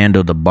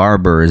 Fernando the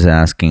Barber is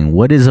asking,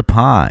 what is a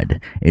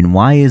pod? And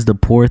why is the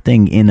poor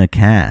thing in a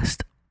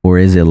cast? Or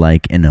is it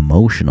like an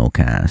emotional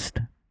cast?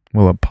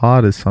 Well, a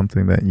pod is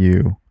something that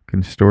you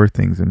can store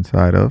things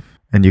inside of,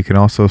 and you can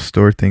also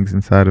store things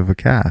inside of a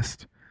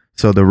cast.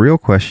 So the real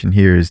question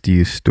here is, do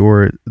you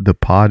store the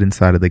pod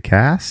inside of the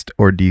cast,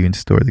 or do you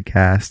store the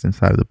cast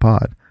inside of the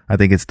pod? I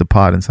think it's the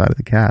pod inside of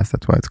the cast.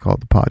 That's why it's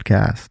called the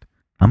podcast.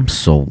 I'm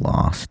so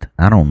lost.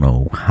 I don't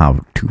know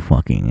how to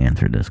fucking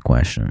answer this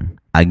question.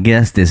 I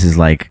guess this is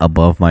like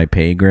above my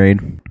pay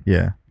grade.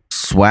 Yeah.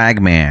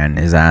 Swagman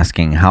is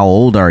asking, how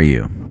old are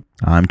you?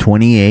 I'm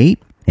 28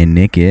 and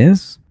Nick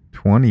is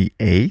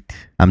 28?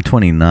 I'm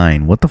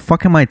 29. What the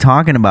fuck am I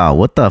talking about?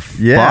 What the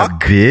Yeah,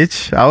 fuck?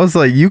 bitch. I was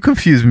like, you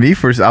confused me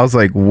first. I was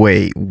like,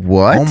 wait,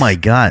 what? Oh my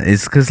god.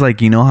 It's because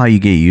like, you know how you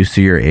get used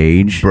to your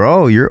age?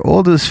 Bro, you're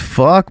old as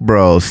fuck,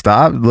 bro.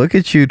 Stop. Look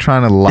at you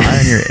trying to lie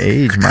on your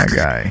age, my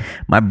guy.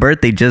 My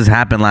birthday just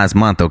happened last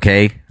month,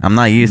 okay? I'm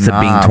not used to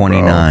being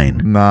 29.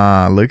 Bro.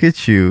 Nah, look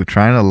at you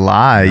trying to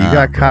lie. You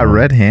got caught bro.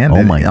 red-handed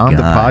Oh my on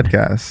God. the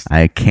podcast.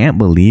 I can't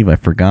believe I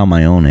forgot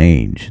my own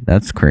age.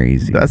 That's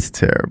crazy. That's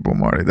terrible,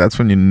 Marty. That's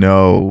when you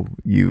know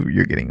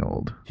you're getting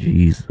old.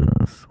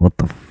 Jesus. What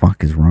the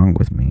fuck is wrong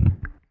with me?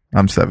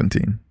 I'm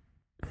 17.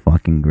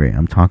 Fucking great.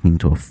 I'm talking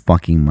to a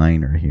fucking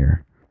minor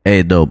here.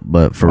 Hey, though,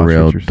 but for Watch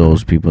real, what you're those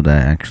saying. people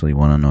that actually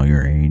want to know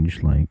your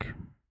age, like,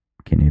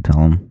 can you tell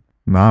them?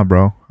 Nah,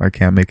 bro. I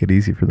can't make it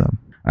easy for them.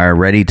 All right,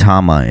 Reddy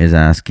Tama is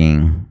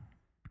asking,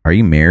 are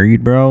you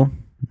married, bro?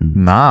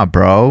 Nah,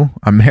 bro.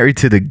 I'm married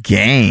to the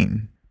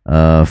game.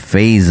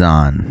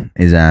 Faison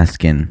is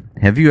asking,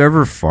 have you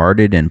ever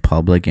farted in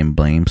public and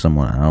blamed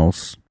someone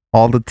else?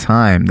 All the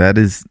time. That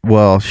is,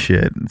 well,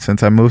 shit.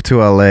 Since I moved to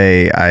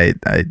LA, I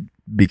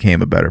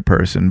became a better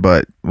person.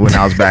 But when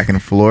I was back in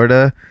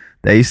Florida,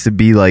 that used to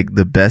be like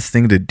the best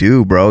thing to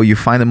do, bro. You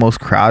find the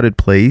most crowded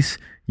place,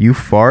 you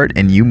fart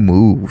and you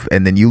move,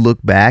 and then you look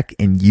back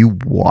and you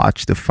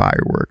watch the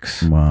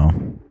fireworks. Wow.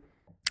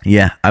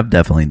 Yeah, I've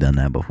definitely done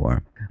that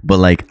before. But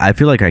like, I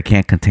feel like I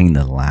can't contain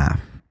the laugh.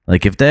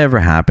 Like if that ever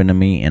happened to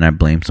me and I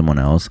blame someone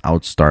else, I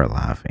would start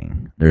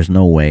laughing. There's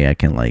no way I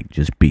can like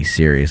just be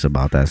serious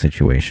about that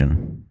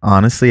situation.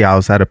 Honestly, I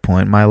was at a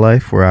point in my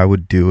life where I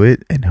would do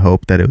it and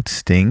hope that it would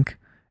stink,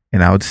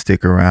 and I would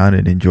stick around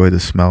and enjoy the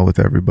smell with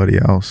everybody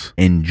else.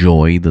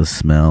 Enjoy the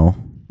smell.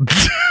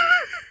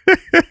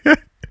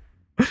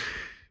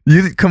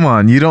 You come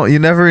on, you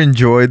never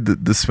enjoyed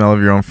the smell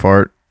of your own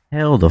fart?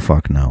 Hell the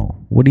fuck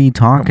no. What are you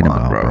talking Come on,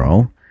 about, bro.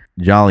 bro?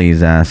 Jolly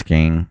is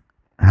asking,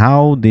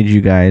 how did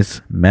you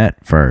guys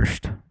met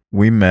first?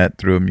 We met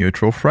through a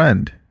mutual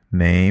friend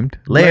named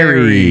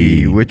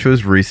Larry. which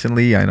was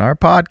recently on our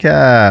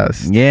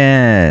podcast.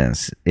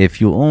 Yes,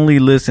 if you only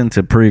listen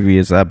to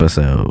previous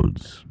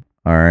episodes.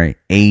 All right,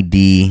 AD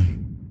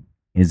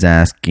is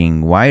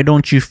asking, why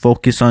don't you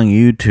focus on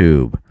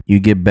YouTube? You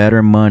get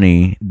better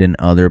money than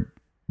other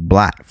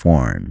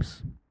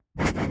platforms.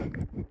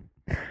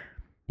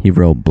 He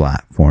wrote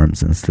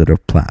platforms instead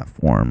of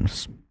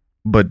platforms.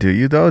 But do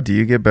you though? Do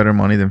you get better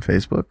money than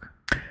Facebook?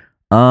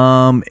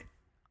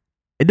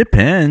 It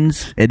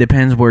depends. It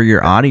depends where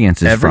your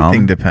audience is from.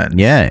 Everything depends.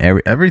 Yeah,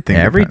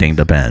 Everything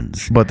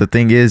depends. But the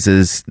thing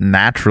is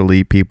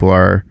naturally people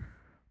are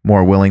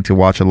more willing to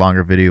watch a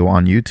longer video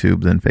on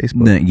YouTube than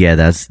Facebook. Yeah,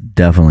 that's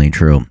definitely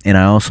true. And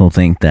I also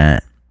think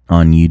that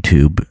on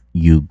YouTube,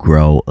 you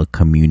grow a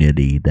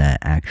community that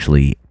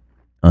actually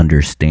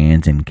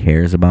understands and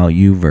cares about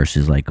you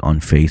versus like on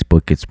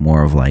Facebook, it's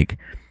more of like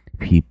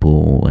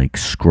people like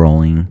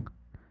scrolling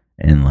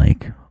and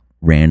like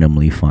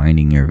randomly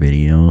finding your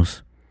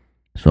videos.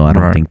 So I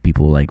don't Right. think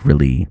people like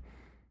really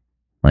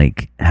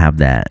like have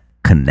that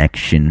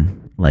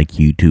connection like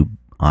YouTube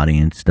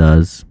audience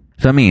does.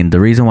 So I mean,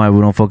 the reason why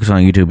we don't focus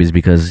on YouTube is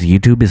because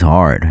YouTube is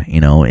hard. You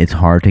know, it's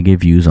hard to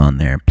get views on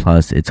there.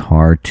 Plus, it's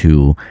hard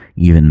to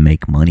even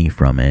make money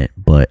from it.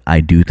 But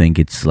I do think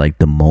it's like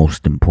the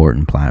most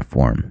important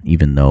platform,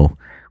 even though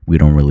we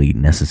don't really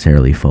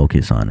necessarily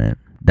focus on it.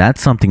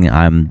 That's something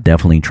I'm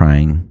definitely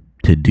trying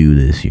to do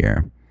this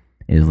year,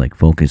 is like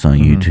focus on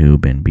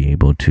YouTube and be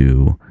able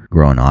to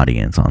grow an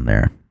audience on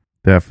there.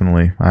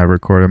 Definitely. I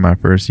recorded my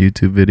first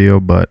YouTube video,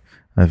 but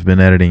I've been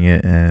editing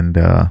it, and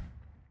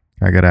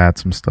I got to add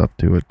some stuff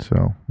to it.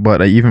 So,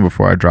 but even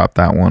before I drop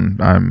that one,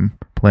 I'm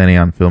planning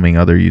on filming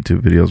other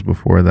YouTube videos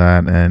before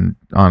that, and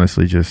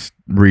honestly just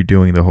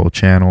redoing the whole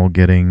channel,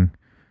 getting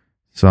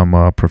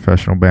some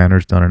professional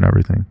banners done and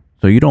everything.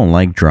 So you don't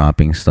like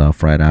dropping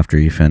stuff right after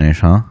you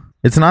finish, huh?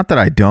 It's not that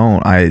I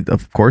don't.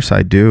 Of course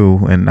I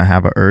do, and I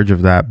have an urge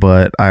of that,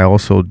 but I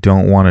also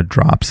don't want to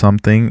drop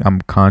something. I'm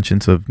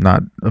conscious of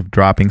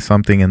dropping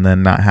something and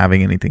then not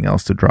having anything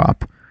else to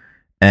drop.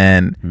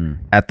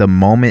 And at the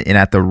moment and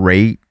at the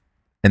rate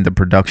and the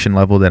production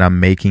level that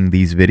I'm making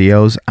these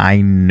videos,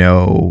 I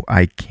know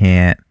I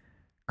can't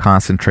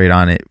concentrate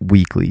on it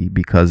weekly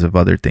because of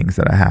other things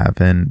that I have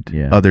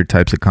and other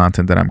types of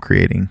content that I'm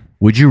creating.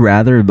 Would you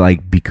rather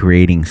like be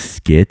creating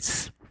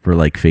skits for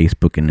like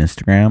Facebook and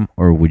Instagram,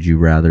 or would you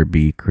rather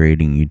be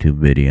creating YouTube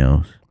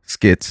videos?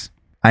 Skits.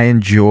 I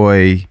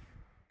enjoy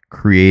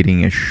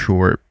creating a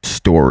short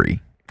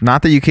story.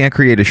 Not that you can't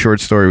create a short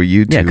story with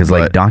YouTube. Yeah, because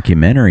like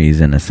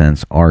documentaries, in a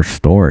sense, are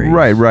stories.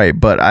 Right.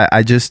 But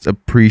I just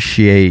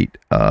appreciate,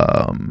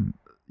 a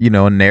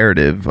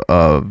narrative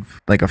of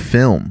like a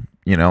film,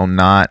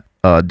 not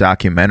a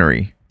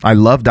documentary. I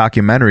love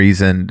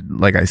documentaries, and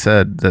like I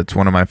said, that's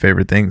one of my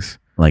favorite things.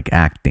 Like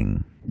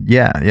acting.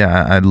 Yeah.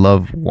 I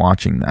love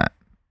watching that.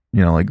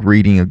 Like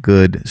reading a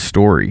good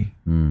story,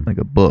 like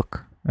a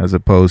book, as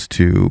opposed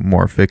to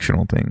more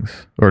fictional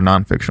things or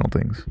non-fictional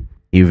things.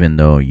 Even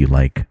though you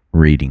like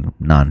reading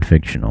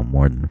non-fictional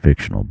more than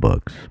fictional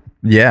books.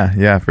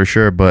 Yeah, for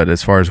sure. But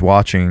as far as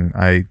watching,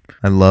 I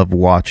love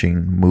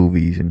watching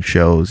movies and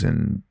shows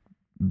and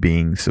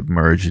being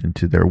submerged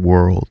into their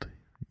world,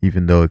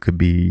 even though it could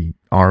be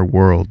our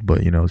world,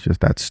 but it's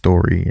just that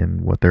story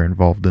and what they're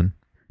involved in.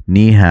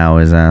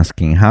 Nihao is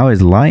asking, how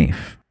is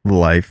life?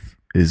 Life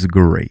is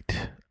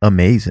great.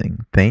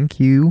 Amazing. Thank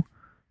you,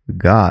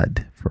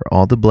 God, for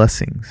all the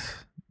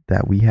blessings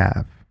that we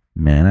have.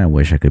 Man, I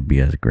wish I could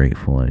be as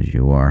grateful as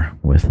you are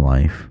with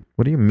life.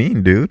 What do you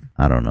mean, dude?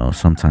 I don't know.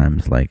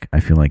 Sometimes, like, I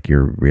feel like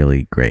you're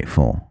really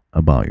grateful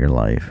about your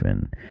life.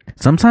 And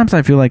sometimes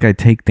I feel like I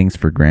take things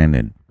for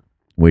granted,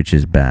 which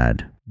is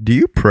bad. Do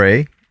you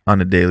pray on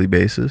a daily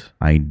basis?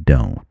 I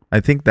don't. I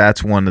think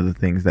that's one of the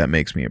things that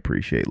makes me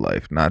appreciate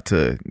life. Not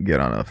to get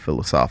on a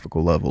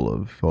philosophical level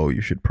of,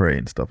 you should pray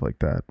and stuff like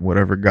that.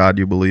 Whatever God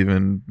you believe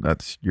in,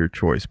 that's your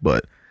choice.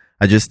 But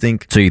I just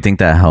think... So you think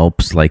that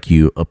helps, like,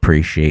 you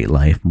appreciate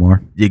life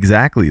more?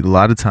 Exactly. A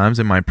lot of times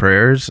in my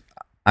prayers,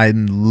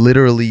 I'm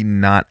literally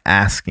not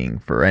asking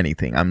for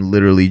anything. I'm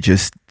literally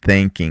just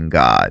thanking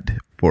God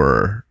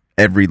for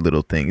every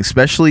little thing.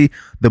 Especially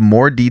the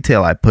more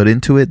detail I put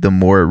into it, the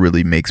more it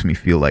really makes me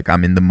feel like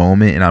I'm in the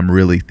moment and I'm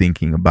really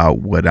thinking about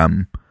what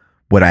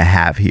I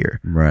have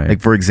here. Right.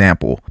 Like, for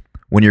example,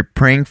 when you're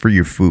praying for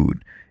your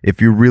food, if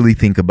you really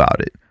think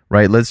about it,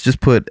 right? Let's just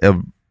put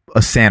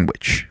a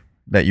sandwich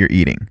that you're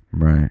eating.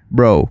 Right.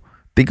 Bro,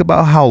 think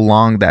about how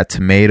long that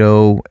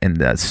tomato and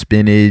that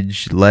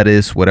spinach,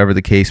 lettuce, whatever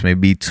the case may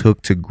be,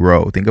 took to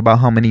grow. Think about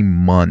how many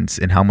months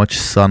and how much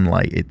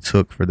sunlight it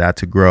took for that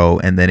to grow.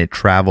 And then it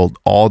traveled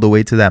all the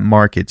way to that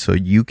market so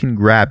you can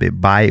grab it,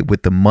 buy it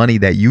with the money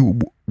that you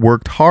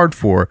worked hard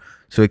for,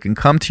 so it can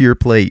come to your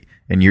plate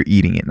and you're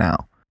eating it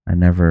now. I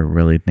never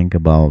really think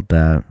about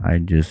that. I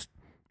just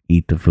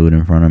eat the food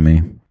in front of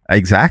me.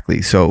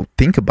 Exactly. So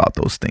think about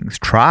those things.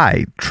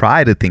 Try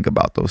to think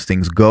about those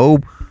things. Go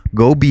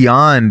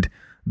beyond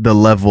the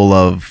level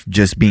of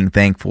just being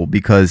thankful,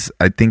 because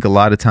I think a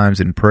lot of times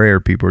in prayer,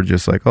 people are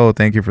just like, oh,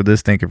 thank you for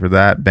this, thank you for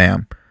that,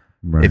 bam.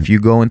 Right. If you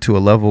go into a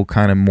level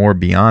kind of more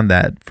beyond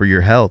that for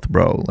your health,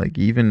 bro, like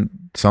even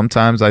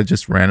sometimes I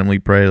just randomly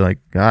pray like,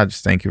 God,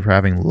 just thank you for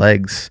having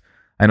legs.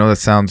 I know that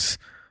sounds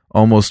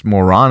almost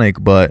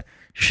moronic, but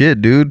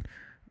shit, dude,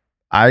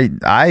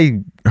 I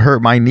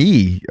hurt my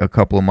knee a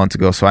couple of months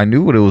ago, so I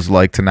knew what it was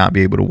like to not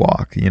be able to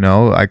walk.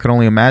 I could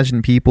only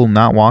imagine people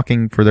not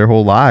walking for their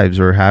whole lives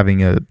or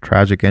having a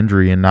tragic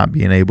injury and not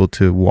being able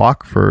to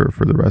walk for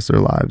the rest of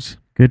their lives.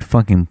 Good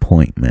fucking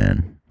point,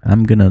 man.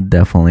 I'm gonna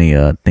definitely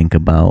think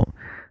about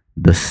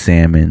the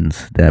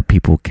salmons that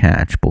people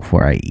catch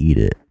before I eat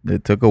it.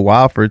 It took a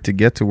while for it to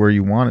get to where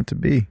you want it to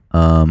be.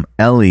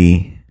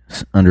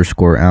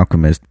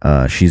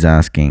 Ellie_alchemist, she's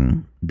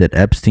asking, did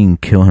Epstein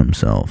kill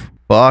himself?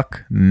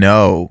 Fuck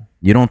no.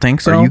 You don't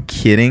think so? Are you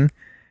kidding?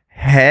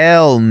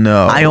 Hell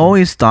no. I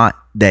always thought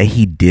that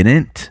he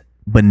didn't,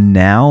 but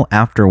now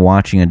after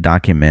watching a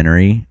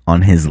documentary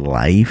on his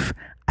life,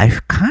 I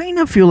kind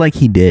of feel like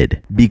he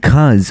did,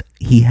 because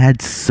he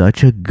had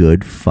such a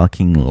good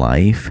fucking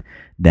life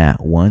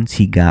that once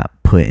he got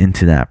put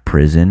into that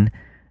prison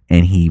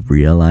and he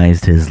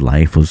realized his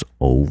life was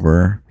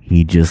over,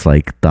 he just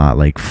like thought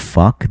like,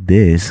 fuck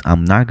this,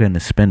 I'm not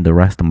gonna spend the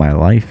rest of my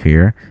life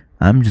here,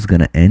 I'm just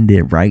gonna end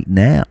it right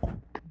now.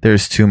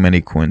 There's too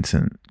many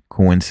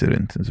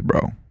coincidences,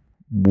 bro.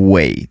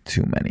 Way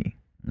too many.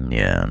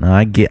 Yeah, no,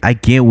 I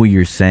get what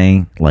you're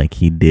saying. Like,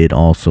 he did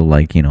also,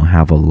 like, you know,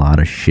 have a lot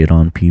of shit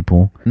on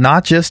people.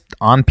 Not just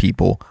on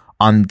people,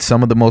 on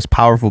some of the most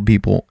powerful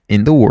people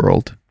in the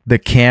world. The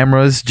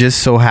cameras just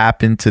so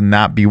happened to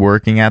not be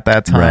working at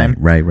that time.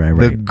 Right.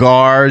 The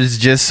guards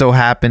just so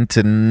happened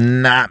to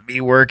not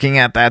be working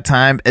at that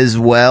time as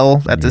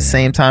well, at the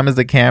same time as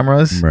the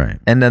cameras. Right.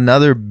 And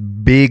another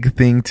big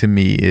thing to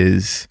me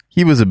is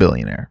he was a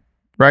billionaire,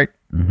 right?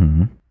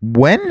 Mm-hmm.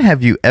 When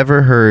have you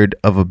ever heard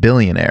of a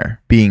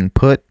billionaire being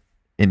put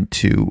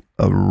into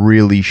a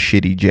really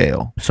shitty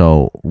jail?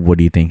 So what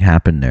do you think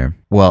happened there?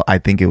 Well, I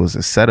think it was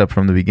a setup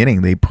from the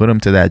beginning. They put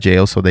him to that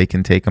jail so they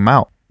can take him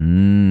out.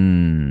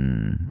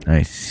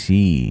 I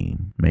see.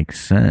 Makes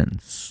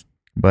sense.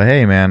 But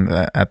hey, man,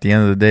 at the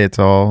end of the day, it's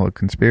all a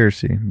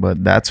conspiracy.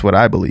 But that's what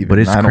I believe. But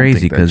in. it's I don't crazy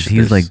think that because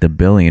he's is- like the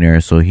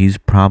billionaire, so he's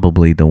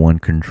probably the one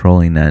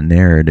controlling that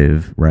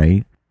narrative,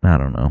 right? I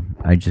don't know.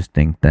 I just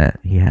think that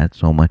he had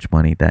so much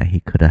money that he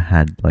could have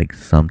had like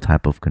some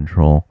type of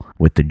control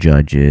with the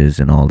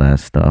judges and all that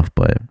stuff,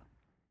 but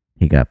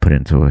he got put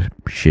into a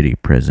shitty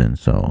prison,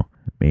 so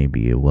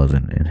maybe it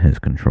wasn't in his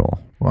control.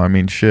 Well, I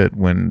mean, shit.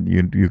 When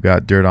you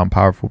got dirt on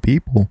powerful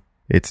people,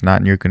 it's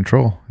not in your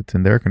control. It's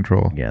in their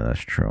control. Yeah,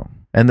 that's true.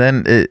 And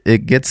then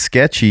it gets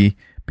sketchy.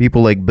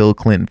 People like Bill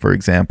Clinton, for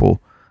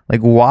example.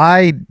 Like,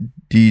 why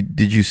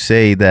did you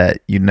say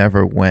that you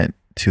never went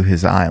to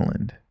his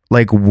island?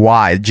 Like,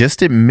 why?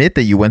 Just admit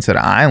that you went to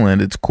the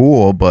island. It's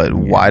cool, but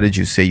why did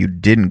you say you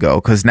didn't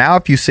go? Because now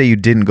if you say you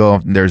didn't go,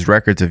 and there's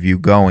records of you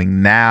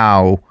going,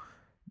 now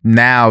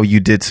you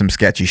did some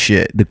sketchy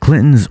shit. The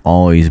Clintons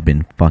always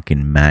been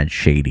fucking mad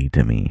shady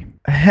to me.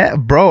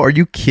 Bro, are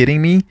you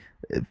kidding me?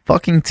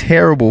 Fucking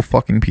terrible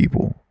fucking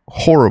people.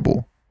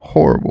 Horrible.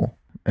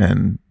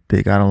 And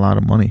they got a lot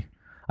of money.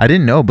 I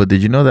didn't know, but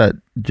did you know that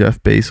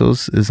Jeff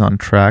Bezos is on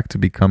track to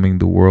becoming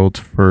the world's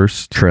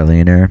first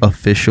Trillionaire.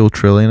 official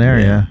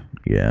trillionaire? Yeah.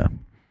 Yeah.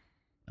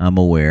 I'm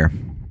aware.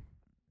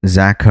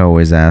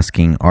 Zacho is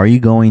asking, are you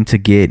going to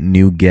get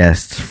new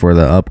guests for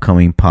the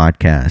upcoming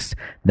podcast?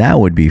 That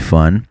would be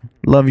fun.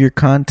 Love your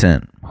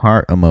content.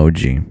 Heart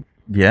emoji.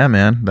 Yeah,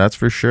 man, that's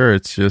for sure.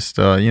 It's just,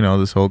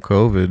 this whole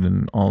COVID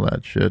and all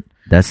that shit.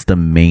 That's the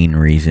main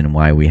reason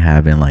why we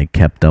haven't like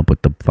kept up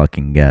with the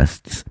fucking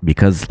guests,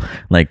 because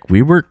like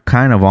we were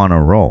kind of on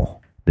a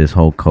roll. This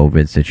whole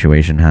COVID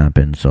situation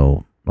happened,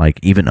 so like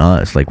even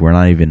us, like we're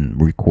not even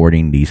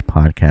recording these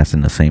podcasts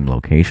in the same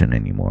location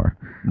anymore.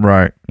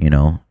 Right. You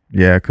know?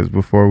 Yeah, because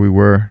before we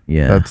were.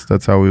 Yeah.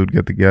 That's how we would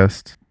get the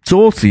guests. So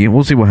we'll see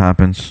what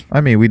happens. I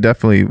mean, we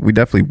definitely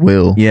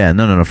will. Yeah,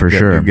 no, for get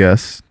sure. new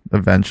guests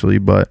eventually,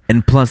 but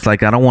And plus,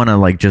 like, I don't want to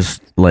like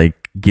just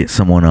like get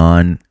someone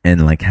on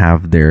and like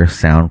have their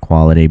sound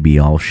quality be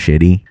all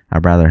shitty.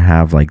 I'd rather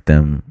have like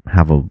them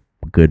have a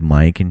good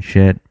mic and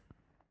shit.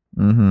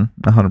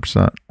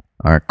 100%.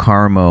 Our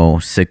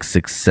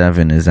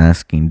Carmo667 is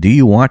asking, do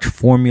you watch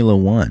Formula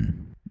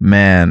One?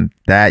 Man,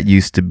 that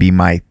used to be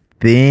my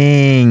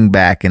thing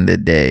back in the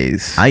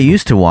days. I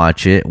used to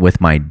watch it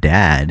with my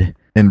dad.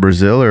 In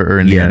Brazil or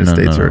in the United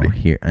States already?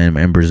 Here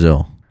in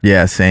Brazil.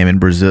 Yeah, same in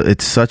Brazil.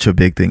 It's such a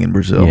big thing in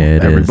Brazil. Yeah,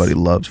 it Everybody is.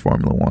 loves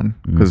Formula One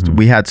because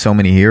we had so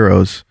many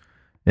heroes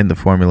in the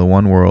Formula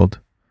One world.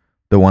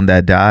 The one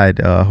that died,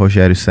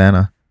 Rogério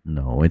Senna.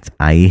 No, it's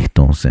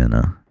Ayrton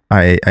Senna.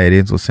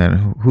 Ayrton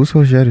Senna. Who's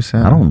Rogério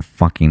Senna? I don't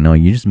fucking know.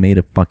 You just made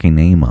a fucking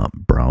name up,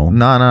 bro.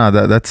 No,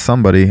 that's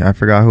somebody. I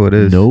forgot who it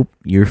is. Nope,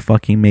 you're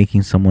fucking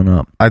making someone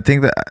up. I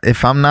think that,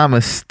 if I'm not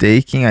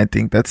mistaken, I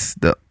think that's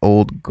the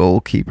old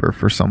goalkeeper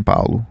for São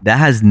Paulo. That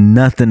has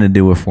nothing to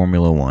do with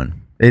Formula One.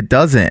 It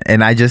doesn't,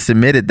 and I just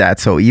admitted that.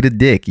 So eat a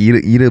dick.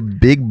 Eat a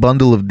big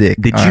bundle of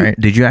dick.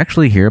 Did you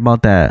actually hear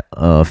about that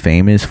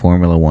famous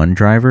Formula One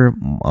driver,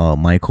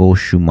 Michael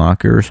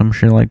Schumacher or some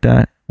shit like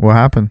that? What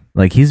happened?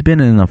 Like, he's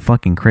been in a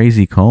fucking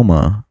crazy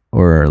coma,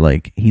 or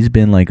like he's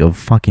been like a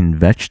fucking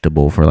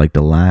vegetable for like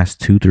the last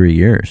 2-3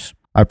 years.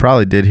 I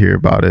probably did hear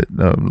about it,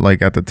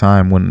 like at the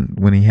time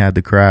when he had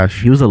the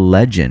crash. He was a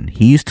legend.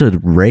 He used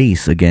to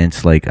race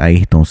against like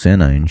Ayrton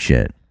Senna and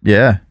shit.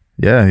 Yeah,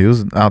 he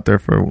was out there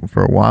for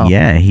a while.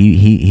 Yeah,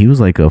 he was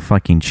like a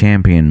fucking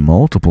champion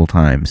multiple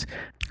times,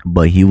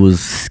 but he was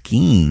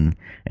skiing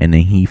and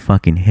then he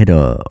fucking hit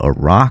a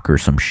rock or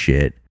some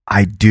shit.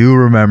 I do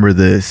remember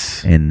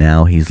this. And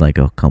now he's like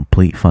a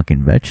complete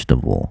fucking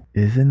vegetable.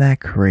 Isn't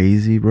that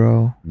crazy,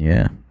 bro?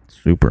 Yeah,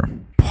 super.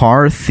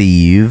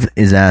 Parthive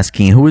is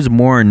asking, who is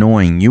more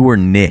annoying, you or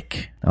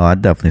Nick? Oh,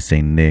 I'd definitely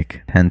say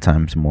Nick. 10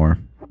 times more.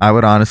 I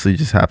would honestly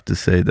just have to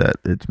say that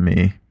it's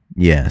me.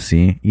 Yeah,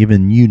 see?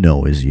 Even you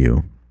know is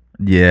you.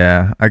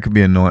 Yeah, I could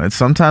be annoying.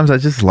 Sometimes I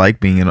just like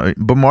being annoying.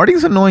 But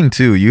Marty's annoying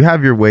too. You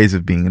have your ways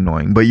of being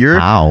annoying. But you're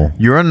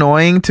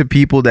annoying to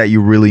people that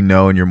you really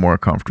know and you're more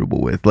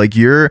comfortable with. Like,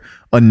 you're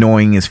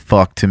annoying as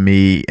fuck to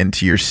me and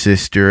to your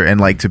sister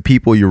and like to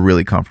people you're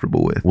really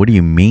comfortable with. What do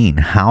you mean?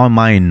 How am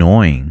I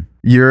annoying?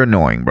 You're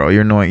annoying, bro.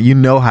 You're annoying. You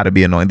know how to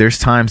be annoying. There's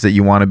times that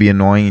you want to be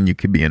annoying and you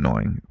could be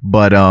annoying.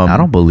 But I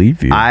don't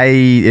believe you.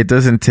 It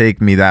doesn't take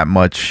me that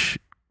much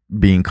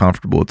being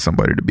comfortable with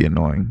somebody to be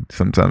annoying.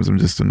 Sometimes I'm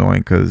just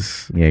annoying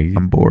because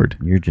I'm bored.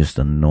 You're just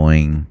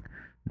annoying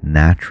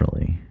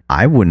naturally.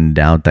 I wouldn't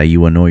doubt that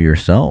you annoy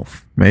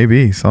yourself.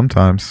 Maybe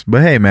sometimes.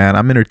 But hey, man,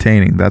 I'm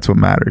entertaining. That's what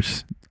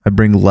matters. I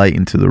bring light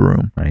into the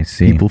room. I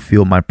see. People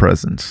feel my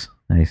presence.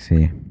 I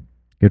see.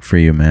 Good for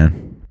you,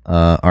 man.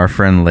 Our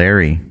friend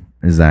Larry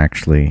is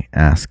actually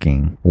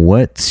asking,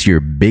 what's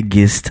your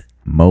biggest,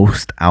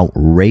 most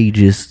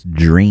outrageous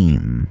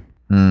dream?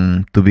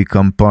 To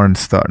become porn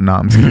star. No,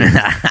 I'm kidding.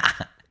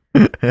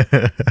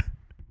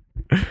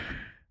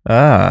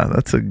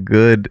 That's a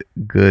good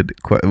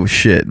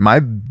shit. My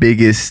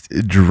biggest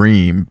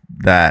dream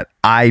that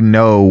I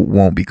know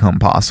won't become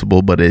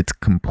possible, but it's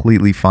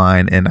completely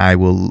fine and I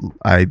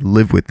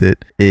live with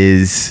it,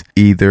 is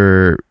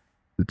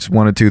it's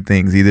one of two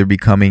things: either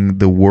becoming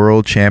the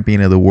world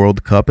champion of the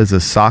World Cup as a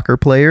soccer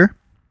player.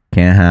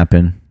 Can't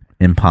happen.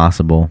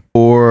 Impossible.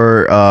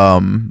 Or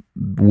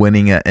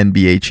winning an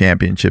NBA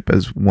championship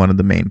as one of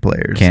the main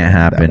players. Can't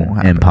happen.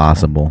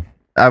 Impossible.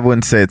 I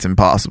wouldn't say it's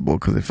impossible,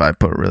 because if I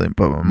put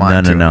my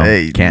mind to it,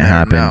 hey, can't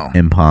happen. No.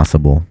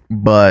 Impossible.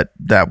 But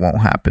that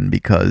won't happen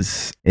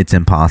because it's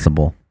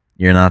impossible.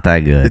 You're not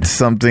that good. It's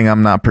something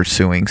I'm not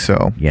pursuing.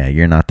 So yeah,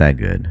 you're not that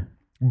good.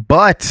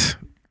 But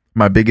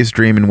my biggest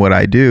dream in what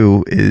I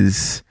do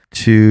is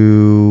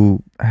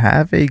to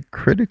have a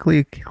critically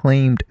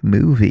acclaimed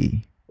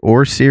movie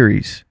or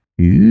series.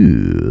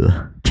 Ooh.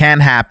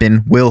 Can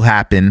happen, will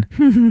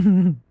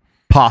happen,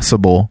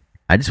 possible.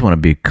 I just want to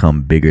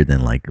become bigger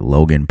than like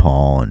Logan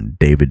Paul and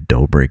David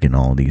Dobrik and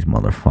all these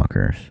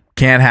motherfuckers.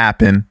 Can't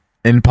happen,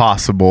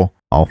 impossible.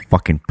 I'll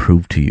fucking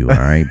prove to you, all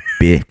right,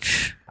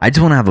 bitch. I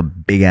just want to have a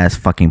big ass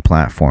fucking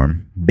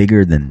platform,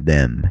 bigger than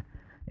them,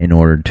 in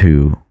order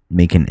to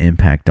make an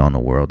impact on the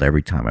world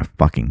every time I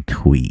fucking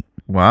tweet.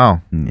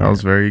 Wow, that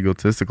was very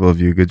egotistical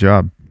of you. Good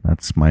job.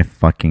 That's my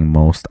fucking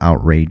most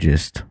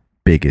outrageous,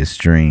 biggest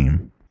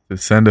dream. To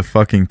send a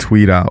fucking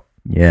tweet out.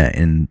 Yeah,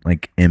 and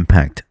like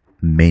impact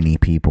many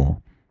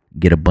people.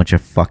 Get a bunch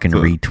of fucking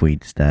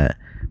retweets that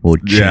will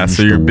change the world. Yeah,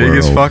 so your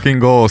biggest fucking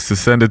goal is to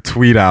send a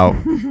tweet out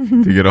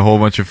to get a whole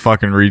bunch of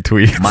fucking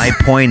retweets. My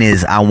point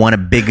is, I want a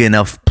big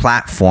enough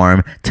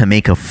platform to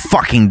make a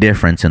fucking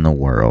difference in the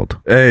world.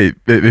 Hey,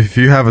 if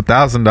you have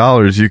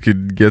 $1,000, you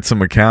could get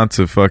some accounts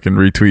to fucking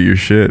retweet your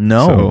shit.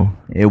 No,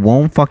 it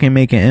won't fucking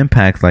make an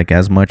impact like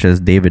as much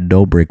as David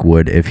Dobrik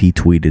would if he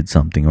tweeted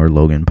something, or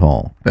Logan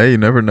Paul. Hey, you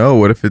never know.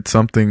 What if it's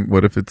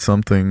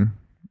something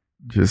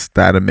just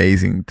that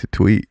amazing to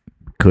tweet?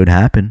 Could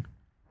happen.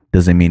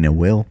 Doesn't mean it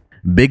will.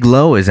 Big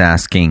Low is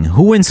asking,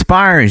 who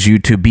inspires you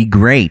to be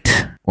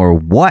great? Or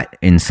what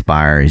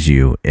inspires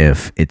you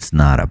if it's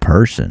not a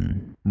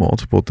person?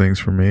 Multiple things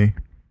for me.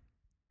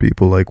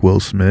 People like Will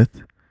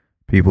Smith.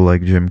 People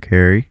like Jim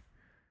Carrey.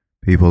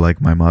 People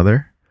like my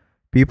mother.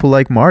 People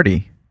like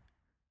Marty.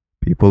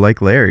 People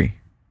like Larry.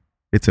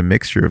 It's a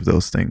mixture of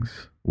those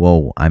things.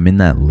 Whoa, I'm in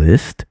that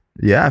list?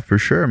 Yeah, for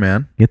sure,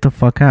 man. Get the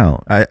fuck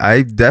out.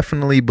 I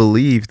definitely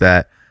believe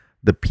that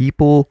the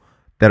people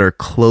that are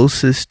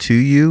closest to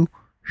you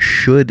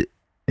should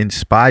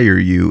inspire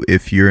you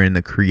if you're in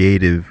the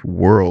creative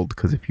world,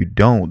 because if you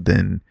don't,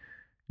 then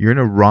you're in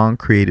a wrong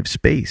creative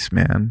space,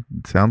 man.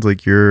 It sounds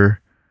like you're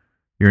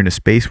in a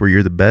space where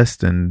you're the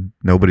best and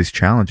nobody's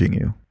challenging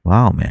you.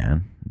 Wow,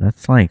 man.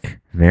 That's like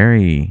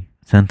very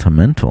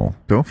sentimental.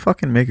 Don't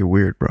fucking make it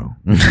weird, bro.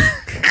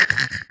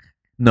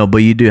 No, but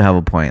you do have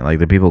a point. Like,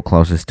 the people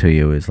closest to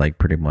you is like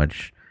pretty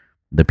much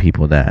the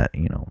people that,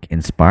 you know,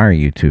 inspire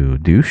you to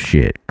do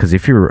shit. Because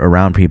if you're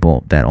around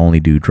people that only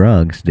do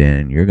drugs,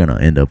 then you're gonna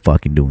end up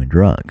fucking doing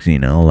drugs, you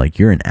know? Like,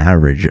 you're an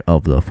average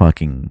of the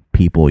fucking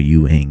people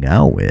you hang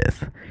out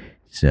with.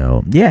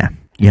 So yeah,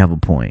 you have a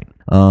point.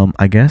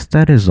 I guess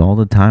that is all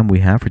the time we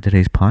have for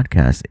today's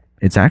podcast.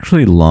 It's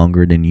actually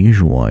longer than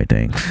usual, I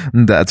think.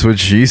 That's what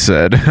she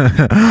said.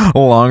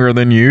 Longer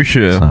than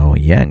usual. So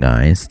yeah,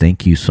 guys,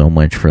 thank you so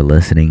much for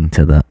listening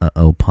to the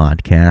Uh-Oh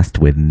Podcast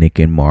with Nick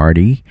and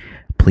Marty.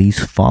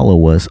 Please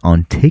follow us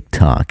on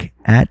TikTok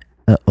at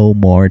Uh-Oh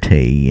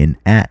Marty and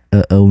at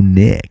Uh-Oh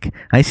Nick.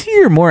 I see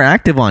you're more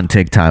active on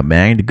TikTok,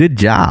 man. Good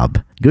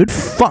job. Good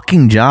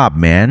fucking job,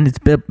 man.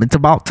 It's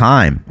about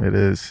time. It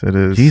is.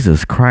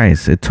 Jesus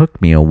Christ. It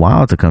took me a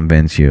while to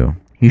convince you.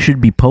 You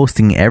should be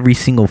posting every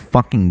single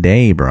fucking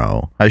day,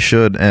 bro. I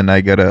should, and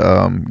I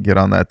gotta get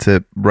on that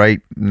tip right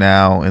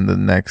now. In the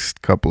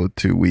next couple of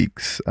 2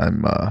 weeks, I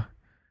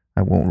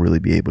won't really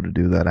be able to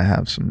do that. I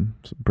have some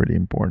pretty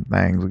important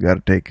things we got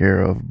to take care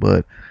of,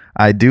 but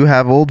I do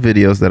have old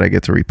videos that I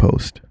get to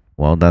repost.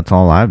 Well, that's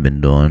all I've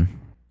been doing.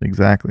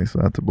 Exactly, so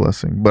that's a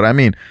blessing. But I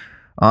mean,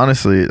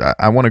 Honestly,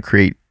 I want to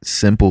create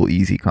simple,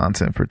 easy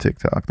content for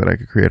TikTok that I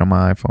could create on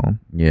my iPhone.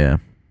 Yeah.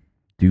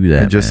 Do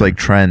that. And just man. like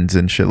trends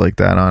and shit like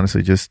that.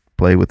 Honestly, just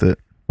play with it.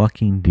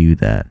 Fucking do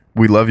that.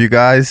 We love you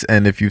guys.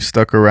 And if you've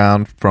stuck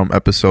around from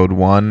episode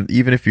 1,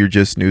 even if you're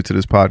just new to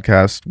this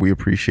podcast, we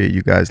appreciate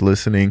you guys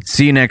listening.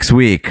 See you next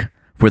week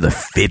for the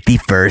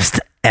 51st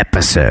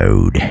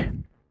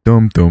episode.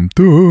 Dum, dum,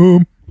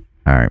 dum.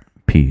 All right.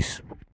 Peace.